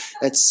yearning,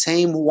 that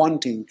same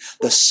wanting.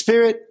 The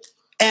Spirit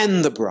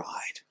and the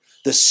bride.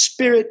 The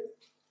Spirit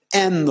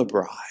and the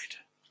bride.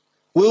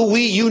 Will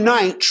we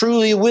unite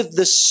truly with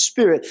the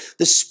Spirit?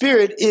 The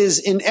Spirit is,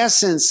 in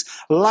essence,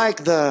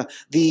 like the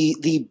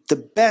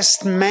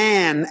best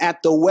man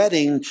at the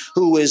wedding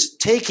who is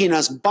taking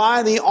us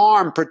by the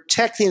arm,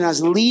 protecting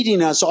us,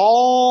 leading us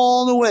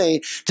all the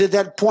way to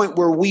that point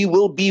where we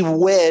will be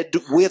wed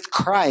with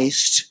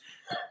Christ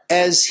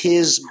as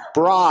his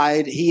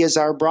bride. He is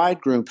our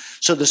bridegroom.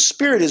 So the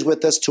Spirit is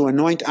with us to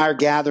anoint our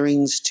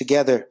gatherings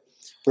together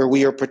where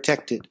we are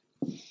protected.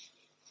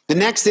 The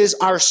next is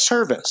our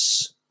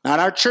service. Not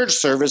our church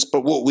service,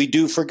 but what we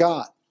do for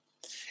God.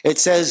 It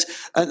says,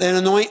 and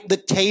anoint the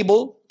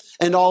table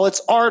and all its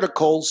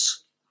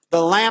articles, the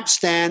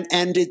lampstand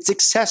and its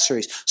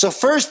accessories. So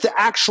first, the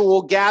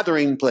actual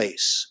gathering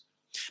place.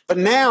 But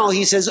now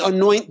he says,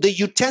 anoint the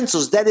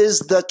utensils. That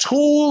is the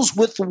tools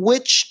with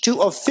which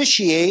to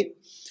officiate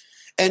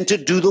and to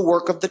do the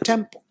work of the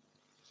temple.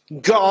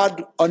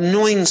 God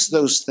anoints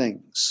those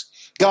things.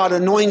 God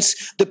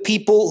anoints the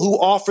people who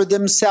offer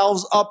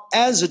themselves up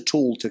as a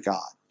tool to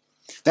God.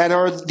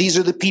 These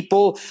are the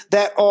people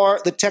that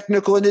are the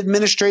technical and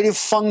administrative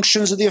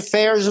functions of the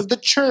affairs of the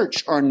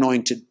church are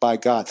anointed by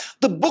God.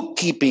 The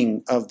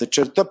bookkeeping of the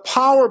church, the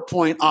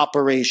PowerPoint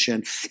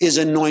operation is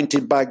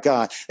anointed by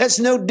God. That's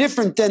no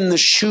different than the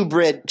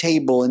shewbread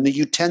table and the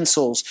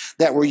utensils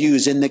that were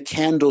used in the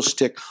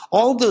candlestick.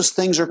 All those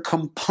things are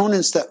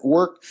components that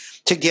work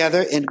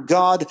together, and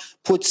God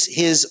puts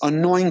his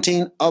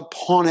anointing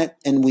upon it,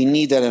 and we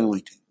need that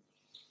anointing.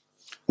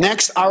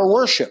 Next, our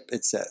worship,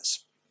 it says.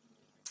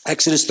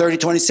 Exodus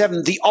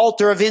 30:27, the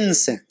altar of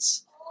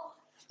incense.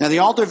 Now, the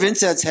altar of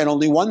incense had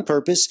only one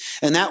purpose,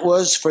 and that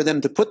was for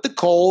them to put the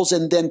coals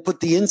and then put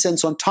the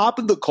incense on top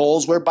of the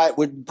coals, whereby it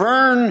would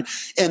burn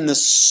and the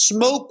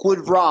smoke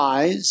would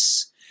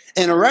rise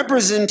in a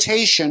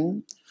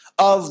representation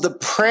of the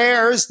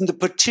prayers and the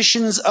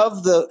petitions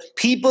of the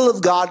people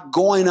of God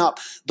going up,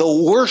 the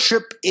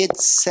worship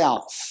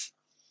itself.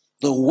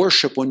 The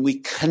worship, when we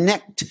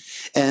connect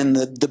and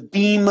the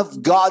beam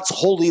of God's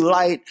holy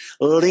light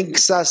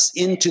links us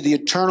into the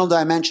eternal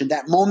dimension.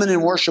 That moment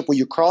in worship where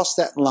you cross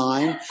that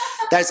line,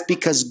 that's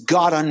because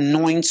God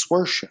anoints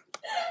worship.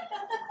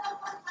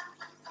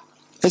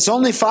 It's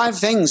only 5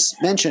 things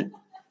mentioned.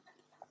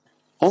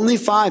 Only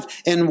 5.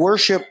 And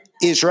worship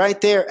is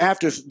right there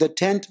after the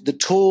tent, the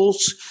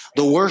tools,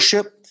 the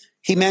worship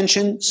he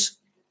mentions.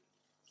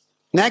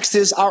 Next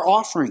is our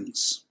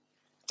offerings.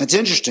 That's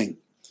interesting.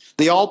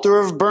 The altar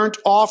of burnt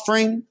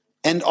offering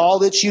and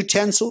all its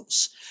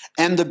utensils,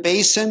 and the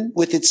basin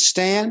with its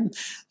stand,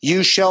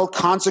 you shall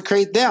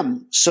consecrate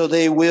them, so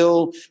they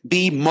will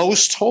be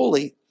most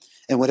holy,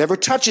 and whatever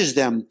touches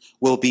them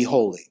will be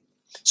holy.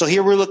 So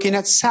here we're looking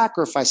at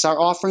sacrifice. Our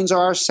offerings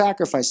are our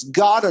sacrifice.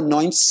 God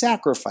anoints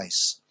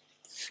sacrifice.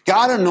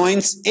 God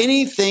anoints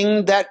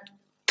anything that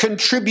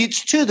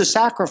contributes to the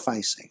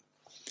sacrificing.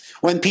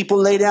 When people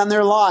lay down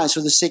their lives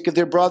for the sake of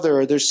their brother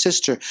or their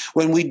sister,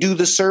 when we do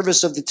the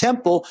service of the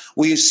temple,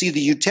 we see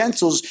the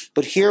utensils,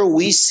 but here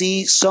we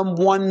see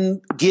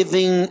someone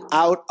giving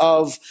out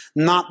of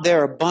not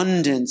their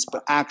abundance,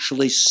 but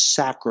actually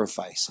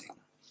sacrificing.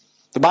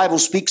 The Bible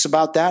speaks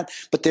about that,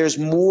 but there's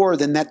more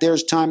than that.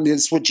 There's time.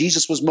 That's what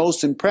Jesus was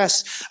most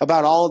impressed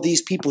about all of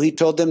these people. He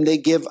told them they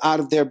give out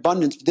of their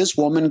abundance. This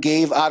woman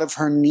gave out of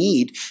her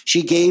need.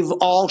 She gave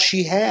all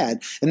she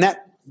had. And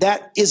that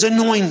is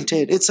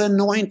anointed. It's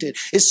anointed.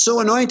 It's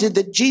so anointed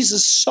that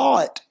Jesus saw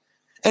it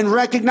and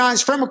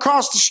recognized from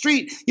across the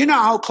street. You know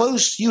how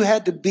close you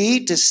had to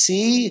be to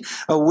see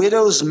a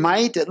widow's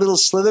mite, that little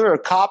slither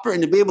of copper,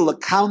 and to be able to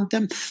count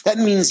them? That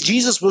means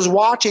Jesus was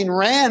watching,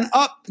 ran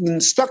up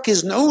and stuck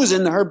his nose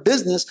into her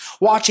business,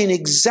 watching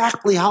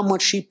exactly how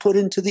much she put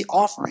into the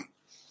offering.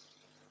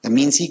 That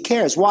means he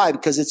cares. Why?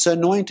 Because it's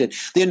anointed.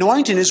 The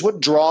anointing is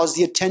what draws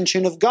the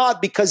attention of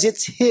God because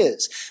it's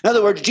his. In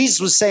other words,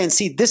 Jesus was saying,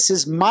 see, this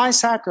is my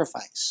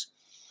sacrifice.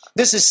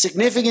 This is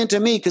significant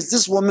to me because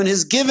this woman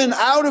has given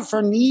out of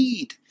her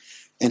need.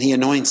 And he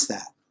anoints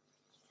that.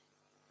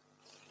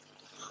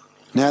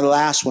 Now the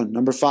last one,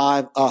 number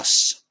 5,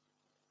 us.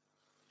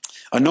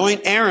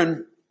 Anoint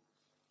Aaron.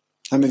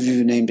 How many of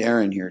you named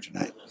Aaron here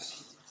tonight?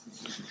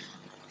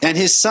 And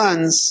his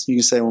sons. You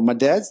can say, well, my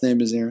dad's name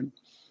is Aaron.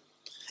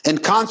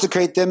 And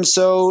consecrate them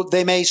so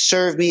they may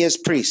serve me as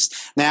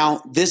priests.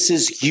 Now, this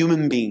is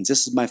human beings.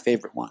 This is my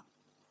favorite one.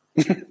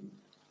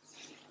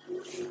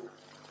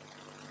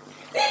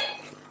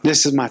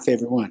 This is my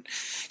favorite one.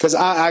 Because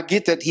I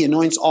get that he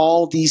anoints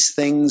all these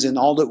things and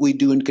all that we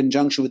do in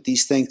conjunction with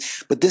these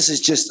things. But this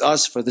is just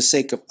us for the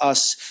sake of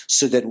us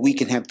so that we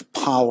can have the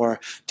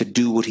power to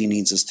do what he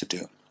needs us to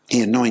do.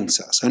 He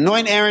anoints us.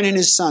 Anoint Aaron and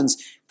his sons.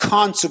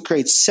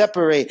 Consecrate,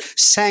 separate,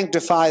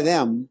 sanctify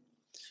them,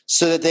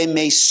 so that they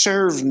may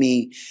serve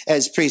me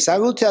as priests. I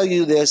will tell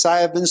you this, I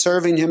have been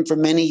serving him for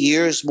many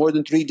years, more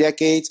than 3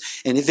 decades,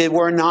 and if it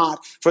were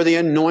not for the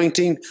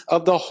anointing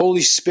of the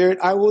Holy Spirit,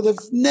 I would have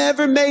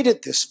never made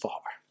it this far.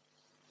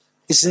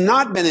 It's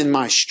not been in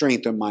my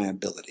strength or my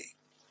ability.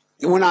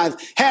 When I've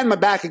had my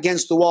back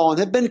against the wall and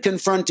have been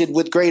confronted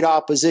with great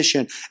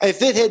opposition,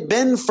 if it had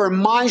been for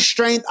my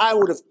strength, I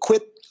would have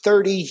quit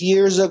 30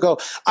 years ago.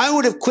 I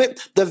would have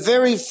quit the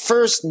very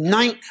first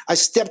night I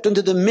stepped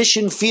into the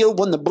mission field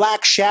when the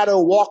black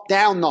shadow walked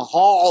down the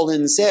hall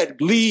and said,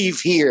 leave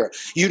here.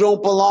 You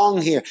don't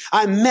belong here.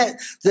 I met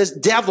this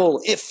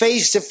devil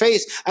face to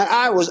face and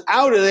I was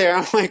out of there.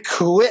 I'm like,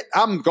 quit.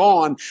 I'm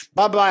gone.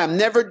 Bye-bye. I'm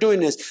never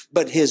doing this.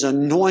 But his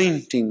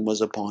anointing was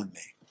upon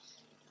me.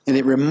 And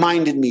it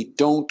reminded me,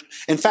 don't.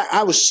 In fact,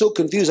 I was so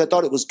confused. I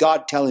thought it was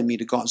God telling me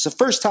to go. It's the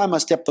first time I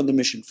stepped on the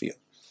mission field.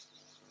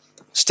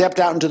 Stepped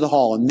out into the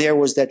hall, and there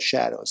was that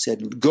shadow. It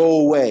said, go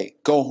away,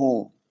 go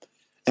home.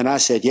 And I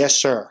said, yes,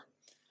 sir.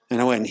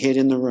 And I went and hid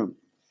in the room.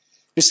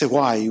 He said,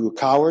 why, you a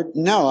coward?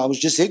 No, I was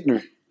just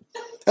ignorant.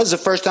 That was the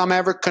first time I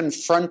ever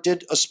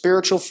confronted a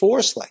spiritual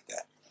force like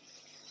that.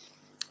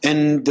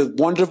 And the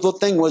wonderful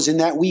thing was in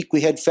that week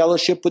we had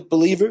fellowship with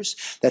believers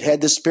that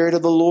had the Spirit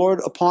of the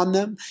Lord upon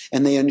them,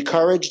 and they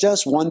encouraged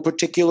us. One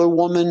particular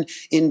woman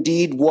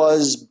indeed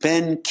was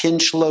Ben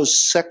Kinslow's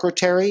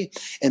secretary,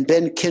 and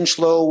Ben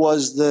Kinslow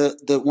was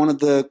the one of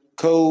the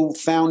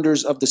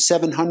co-founders of the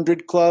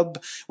 700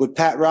 Club with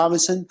Pat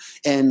Robinson,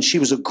 and she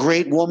was a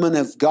great woman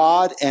of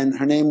God, and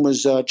her name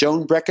was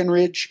Joan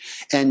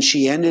Breckenridge, and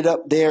she ended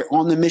up there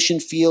on the mission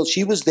field.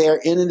 She was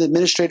there in an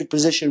administrative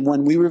position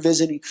when we were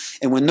visiting,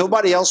 and when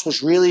nobody else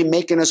was really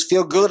making us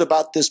feel good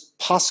about this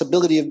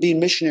possibility of being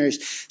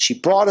missionaries, she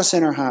brought us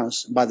in her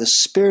house by the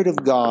Spirit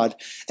of God,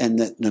 and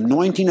the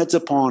anointing that's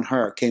upon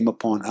her came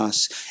upon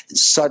us, and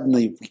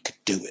suddenly we could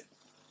do it.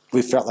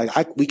 We felt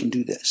like we can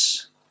do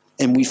this.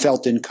 And we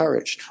felt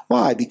encouraged.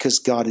 Why? Because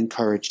God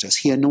encouraged us.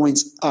 He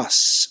anoints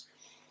us.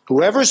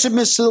 Whoever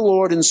submits to the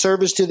Lord in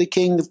service to the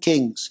King of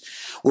Kings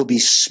will be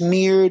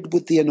smeared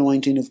with the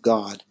anointing of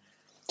God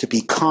to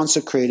be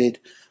consecrated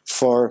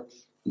for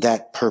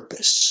that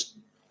purpose.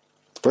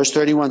 Verse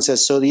 31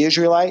 says, so the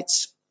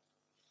Israelites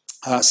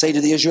say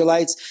to the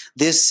Israelites,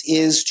 this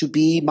is to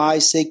be my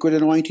sacred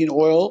anointing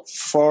oil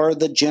for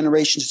the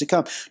generations to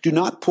come. Do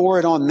not pour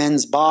it on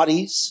men's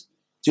bodies.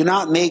 Do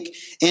not make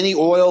any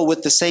oil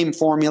with the same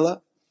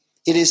formula.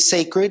 It is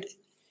sacred,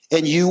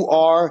 and you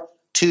are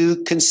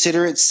to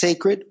consider it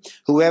sacred.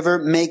 Whoever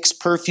makes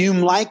perfume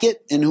like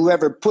it, and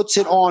whoever puts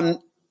it on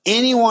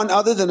anyone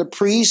other than a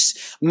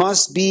priest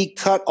must be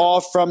cut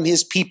off from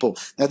his people.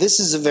 Now,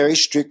 this is a very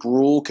strict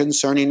rule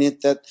concerning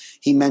it that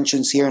he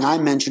mentions here, and I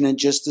mention it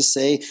just to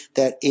say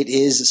that it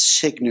is a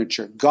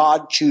signature.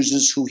 God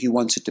chooses who he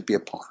wants it to be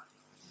upon.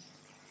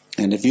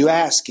 And if you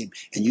ask him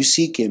and you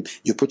seek him,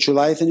 you put your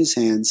life in his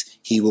hands,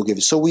 he will give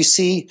it. So we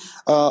see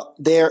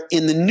there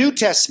in the New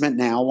Testament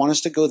now, I want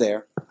us to go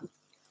there.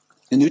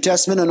 The New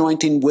Testament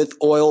anointing with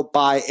oil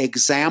by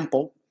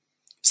example.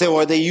 So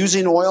are they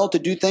using oil to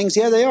do things?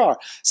 Yeah, they are. It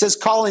says,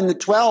 calling the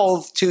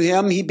 12 to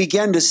him, he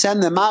began to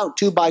send them out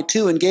 2 by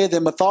 2 and gave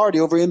them authority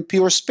over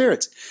impure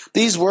spirits.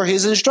 These were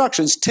his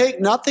instructions.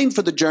 Take nothing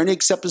for the journey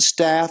except a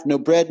staff, no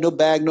bread, no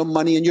bag, no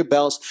money in your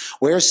belts.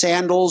 Wear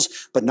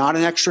sandals, but not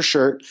an extra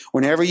shirt.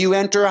 Whenever you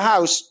enter a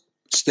house,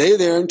 stay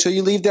there until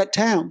you leave that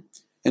town.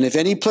 And if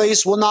any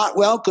place will not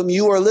welcome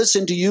you or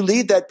listen to you,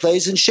 leave that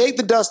place and shake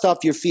the dust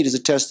off your feet as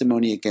a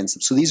testimony against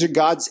them. So these are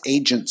God's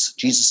agents.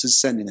 Jesus is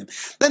sending them.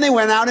 Then they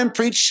went out and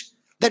preached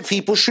that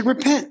people should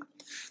repent.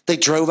 They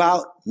drove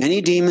out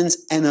many demons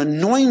and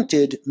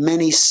anointed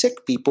many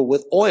sick people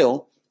with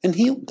oil and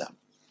healed them.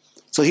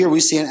 So here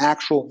we see an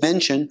actual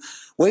mention.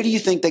 Where do you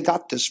think they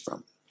got this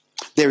from?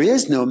 There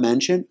is no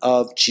mention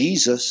of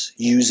Jesus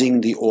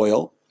using the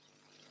oil.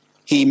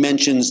 He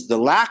mentions the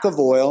lack of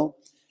oil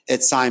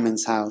at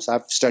Simon's house.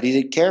 I've studied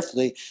it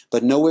carefully,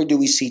 but nowhere do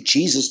we see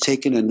Jesus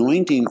taking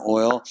anointing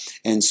oil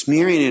and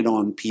smearing it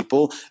on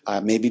people,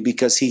 maybe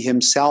because he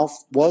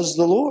himself was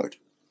the Lord.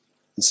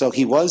 And so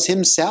he was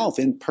himself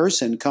in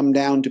person come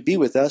down to be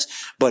with us,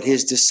 but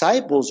his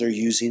disciples are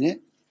using it.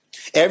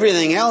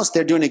 Everything else,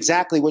 they're doing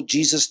exactly what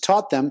Jesus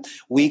taught them.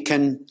 We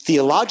can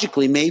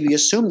theologically maybe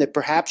assume that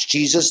perhaps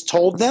Jesus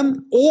told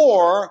them,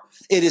 or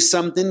it is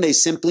something they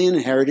simply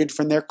inherited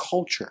from their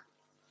culture.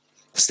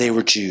 Because they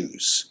were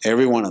Jews,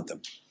 every one of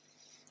them.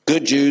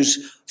 Good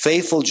Jews,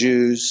 faithful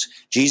Jews.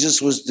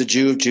 Jesus was the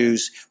Jew of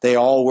Jews. They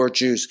all were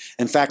Jews.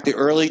 In fact, the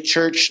early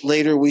church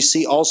later we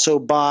see also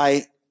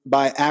by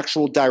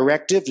actual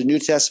directive, the New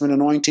Testament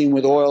anointing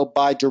with oil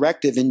by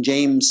directive in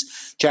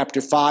James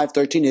chapter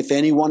 5:13. If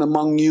anyone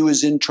among you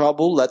is in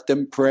trouble, let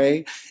them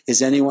pray.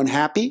 Is anyone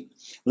happy?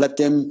 Let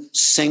them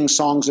sing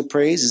songs of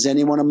praise. Is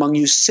anyone among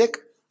you sick?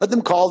 Let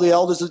them call the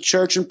elders of the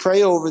church and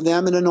pray over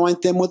them and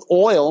anoint them with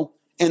oil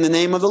in the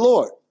name of the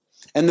Lord.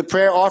 And the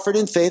prayer offered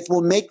in faith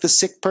will make the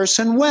sick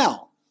person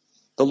well.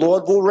 The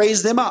Lord will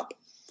raise them up.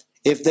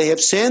 If they have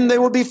sinned, they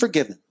will be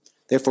forgiven.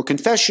 Therefore,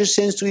 confess your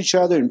sins to each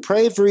other and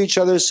pray for each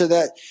other so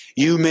that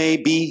you may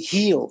be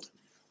healed.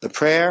 The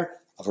prayer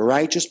of a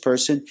righteous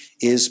person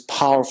is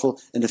powerful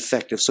and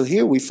effective. So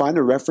here we find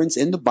a reference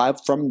in the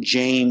Bible from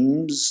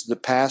James, the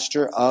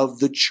pastor of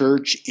the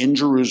church in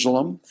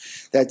Jerusalem,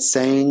 that's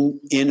saying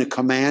in a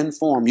command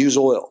form, use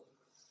oil.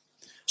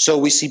 So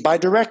we see by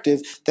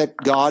directive that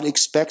God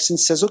expects and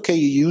says, okay,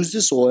 you use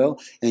this oil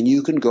and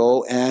you can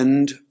go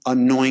and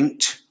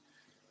anoint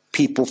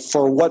people.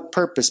 For what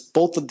purpose?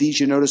 Both of these,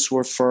 you notice,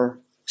 were for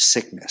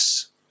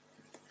sickness.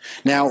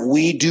 Now,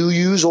 we do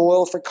use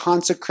oil for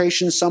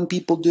consecration. Some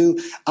people do.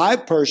 I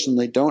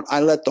personally don't. I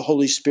let the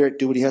Holy Spirit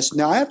do what he has to.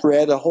 Now, I've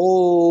read a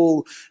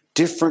whole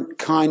different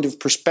kind of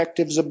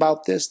perspectives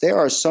about this. There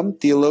are some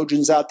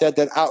theologians out there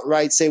that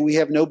outright say we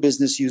have no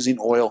business using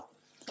oil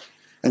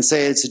and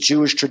say it's a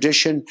Jewish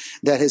tradition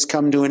that has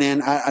come to an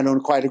end. I don't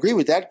quite agree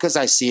with that because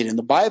I see it in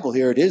the Bible.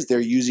 Here it is. They're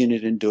using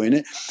it and doing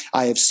it.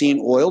 I have seen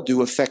oil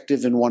do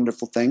effective and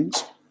wonderful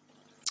things.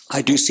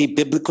 I do see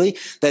biblically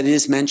that it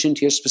is mentioned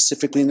here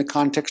specifically in the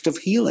context of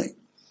healing.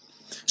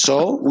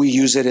 So we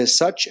use it as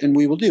such, and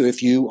we will do.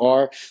 If you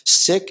are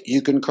sick,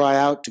 you can cry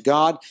out to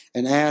God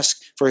and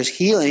ask for his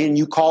healing, and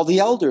you call the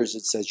elders,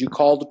 it says. You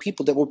call the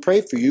people that will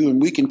pray for you,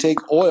 and we can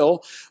take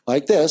oil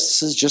like this.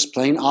 This is just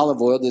plain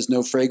olive oil. There's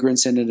no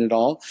fragrance in it at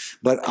all.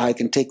 But I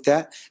can take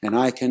that, and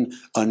I can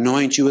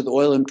anoint you with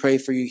oil and pray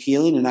for your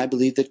healing, and I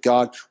believe that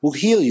God will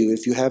heal you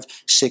if you have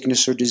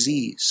sickness or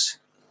disease.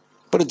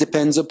 But it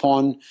depends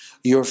upon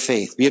your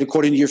faith. Be it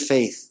according to your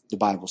faith, the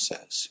Bible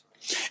says.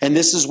 And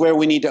this is where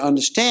we need to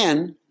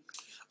understand.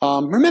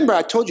 Remember,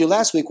 I told you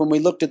last week when we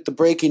looked at the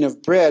breaking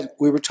of bread,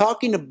 we were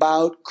talking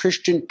about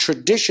Christian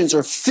traditions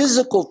or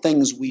physical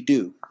things we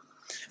do.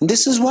 And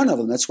this is one of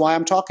them. That's why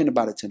I'm talking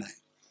about it tonight.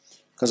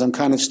 Because I'm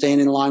kind of staying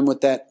in line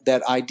with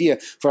that idea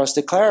for us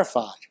to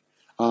clarify.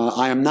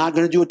 I am not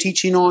going to do a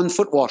teaching on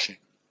foot washing.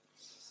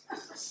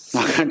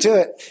 Not going to do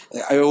it.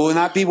 I will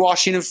not be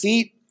washing of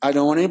feet. I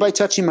don't want anybody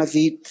touching my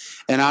feet.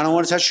 And I don't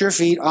want to touch your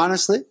feet,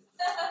 honestly.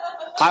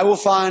 I will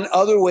find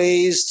other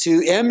ways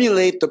to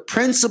emulate the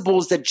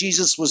principles that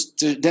Jesus was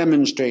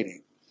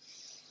demonstrating.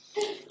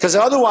 Because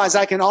otherwise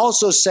I can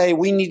also say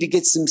we need to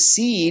get some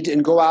seed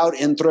and go out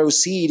and throw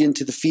seed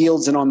into the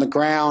fields and on the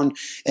ground,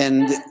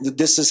 and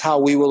this is how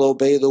we will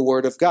obey the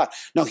word of God.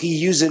 No, he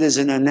used it as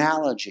an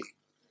analogy,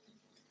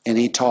 and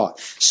he taught.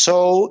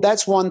 So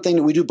that's one thing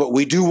that we do, but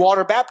we do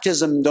water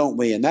baptism, don't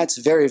we? And that's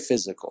very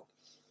physical.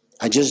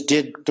 I just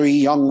did 3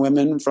 young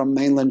women from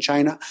mainland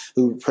China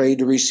who prayed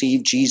to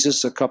receive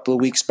Jesus a couple of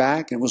weeks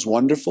back. It was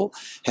wonderful.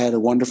 Had a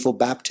wonderful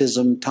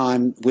baptism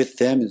time with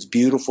them. It's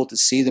beautiful to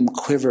see them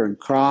quiver and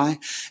cry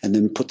and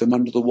then put them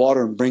under the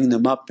water and bring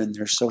them up. And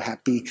they're so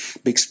happy,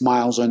 big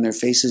smiles on their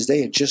faces. They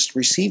had just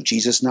received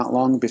Jesus not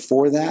long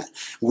before that.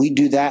 We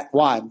do that.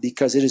 Why?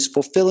 Because it is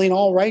fulfilling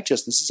all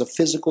righteousness. It's a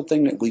physical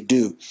thing that we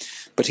do.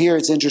 But here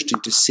it's interesting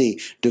to see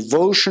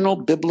devotional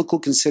biblical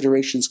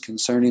considerations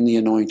concerning the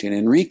anointing.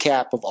 In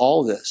recap of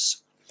all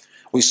this,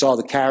 we saw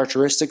the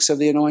characteristics of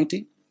the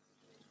anointing,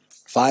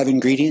 5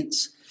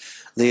 ingredients.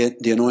 The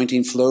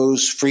anointing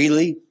flows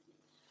freely.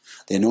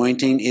 The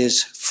anointing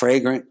is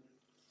fragrant.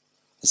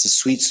 It's a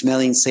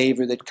sweet-smelling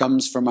savor that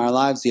comes from our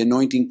lives. The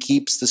anointing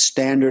keeps the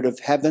standard of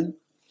heaven.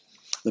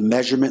 The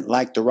measurement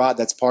like the rod,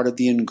 that's part of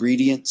the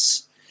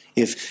ingredients.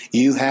 If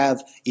you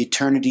have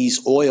eternity's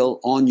oil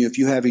on you, if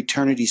you have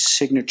eternity's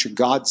signature,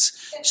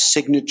 God's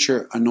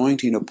signature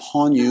anointing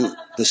upon you,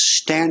 the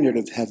standard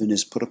of heaven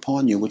is put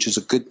upon you, which is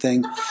a good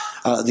thing.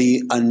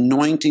 The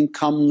anointing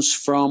comes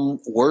from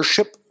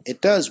worship. It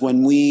does.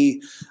 When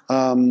we,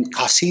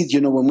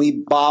 when we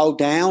bow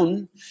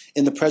down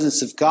in the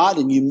presence of God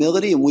in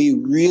humility and we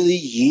really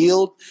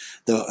yield,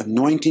 the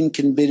anointing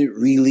can be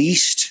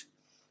released.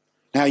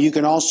 Now, you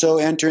can also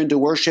enter into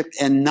worship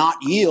and not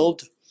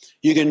yield.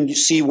 You can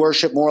see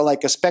worship more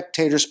like a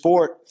spectator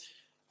sport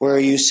where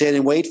you sit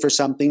and wait for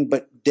something,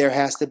 but there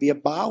has to be a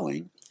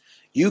bowing.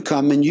 You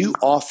come and you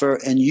offer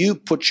and you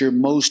put your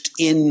most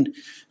into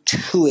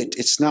it.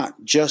 It's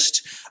not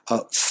just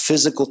a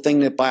physical thing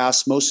that by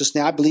osmosis.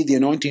 Now, I believe the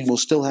anointing will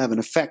still have an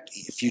effect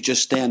if you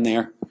just stand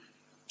there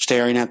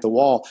staring at the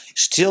wall.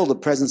 Still the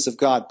presence of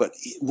God, but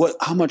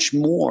how much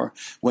more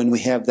when we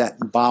have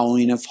that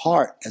bowing of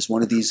heart as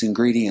one of these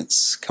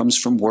ingredients comes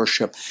from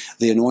worship.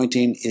 The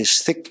anointing is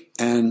thick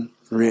and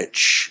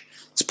rich.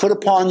 It's put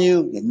upon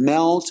you, it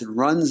melts, it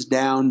runs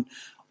down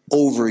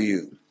over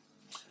you.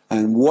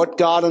 And what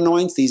God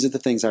anoints, these are the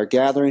things: our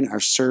gathering, our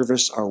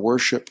service, our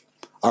worship,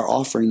 our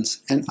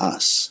offerings, and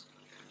us.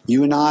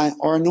 You and I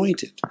are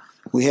anointed.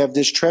 We have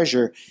this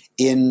treasure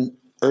in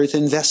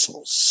earthen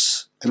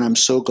vessels. And I'm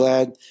so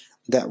glad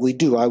that we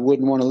do. I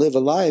wouldn't want to live a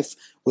life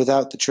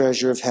without the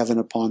treasure of heaven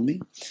upon me.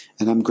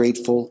 And I'm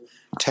grateful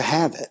to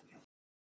have it.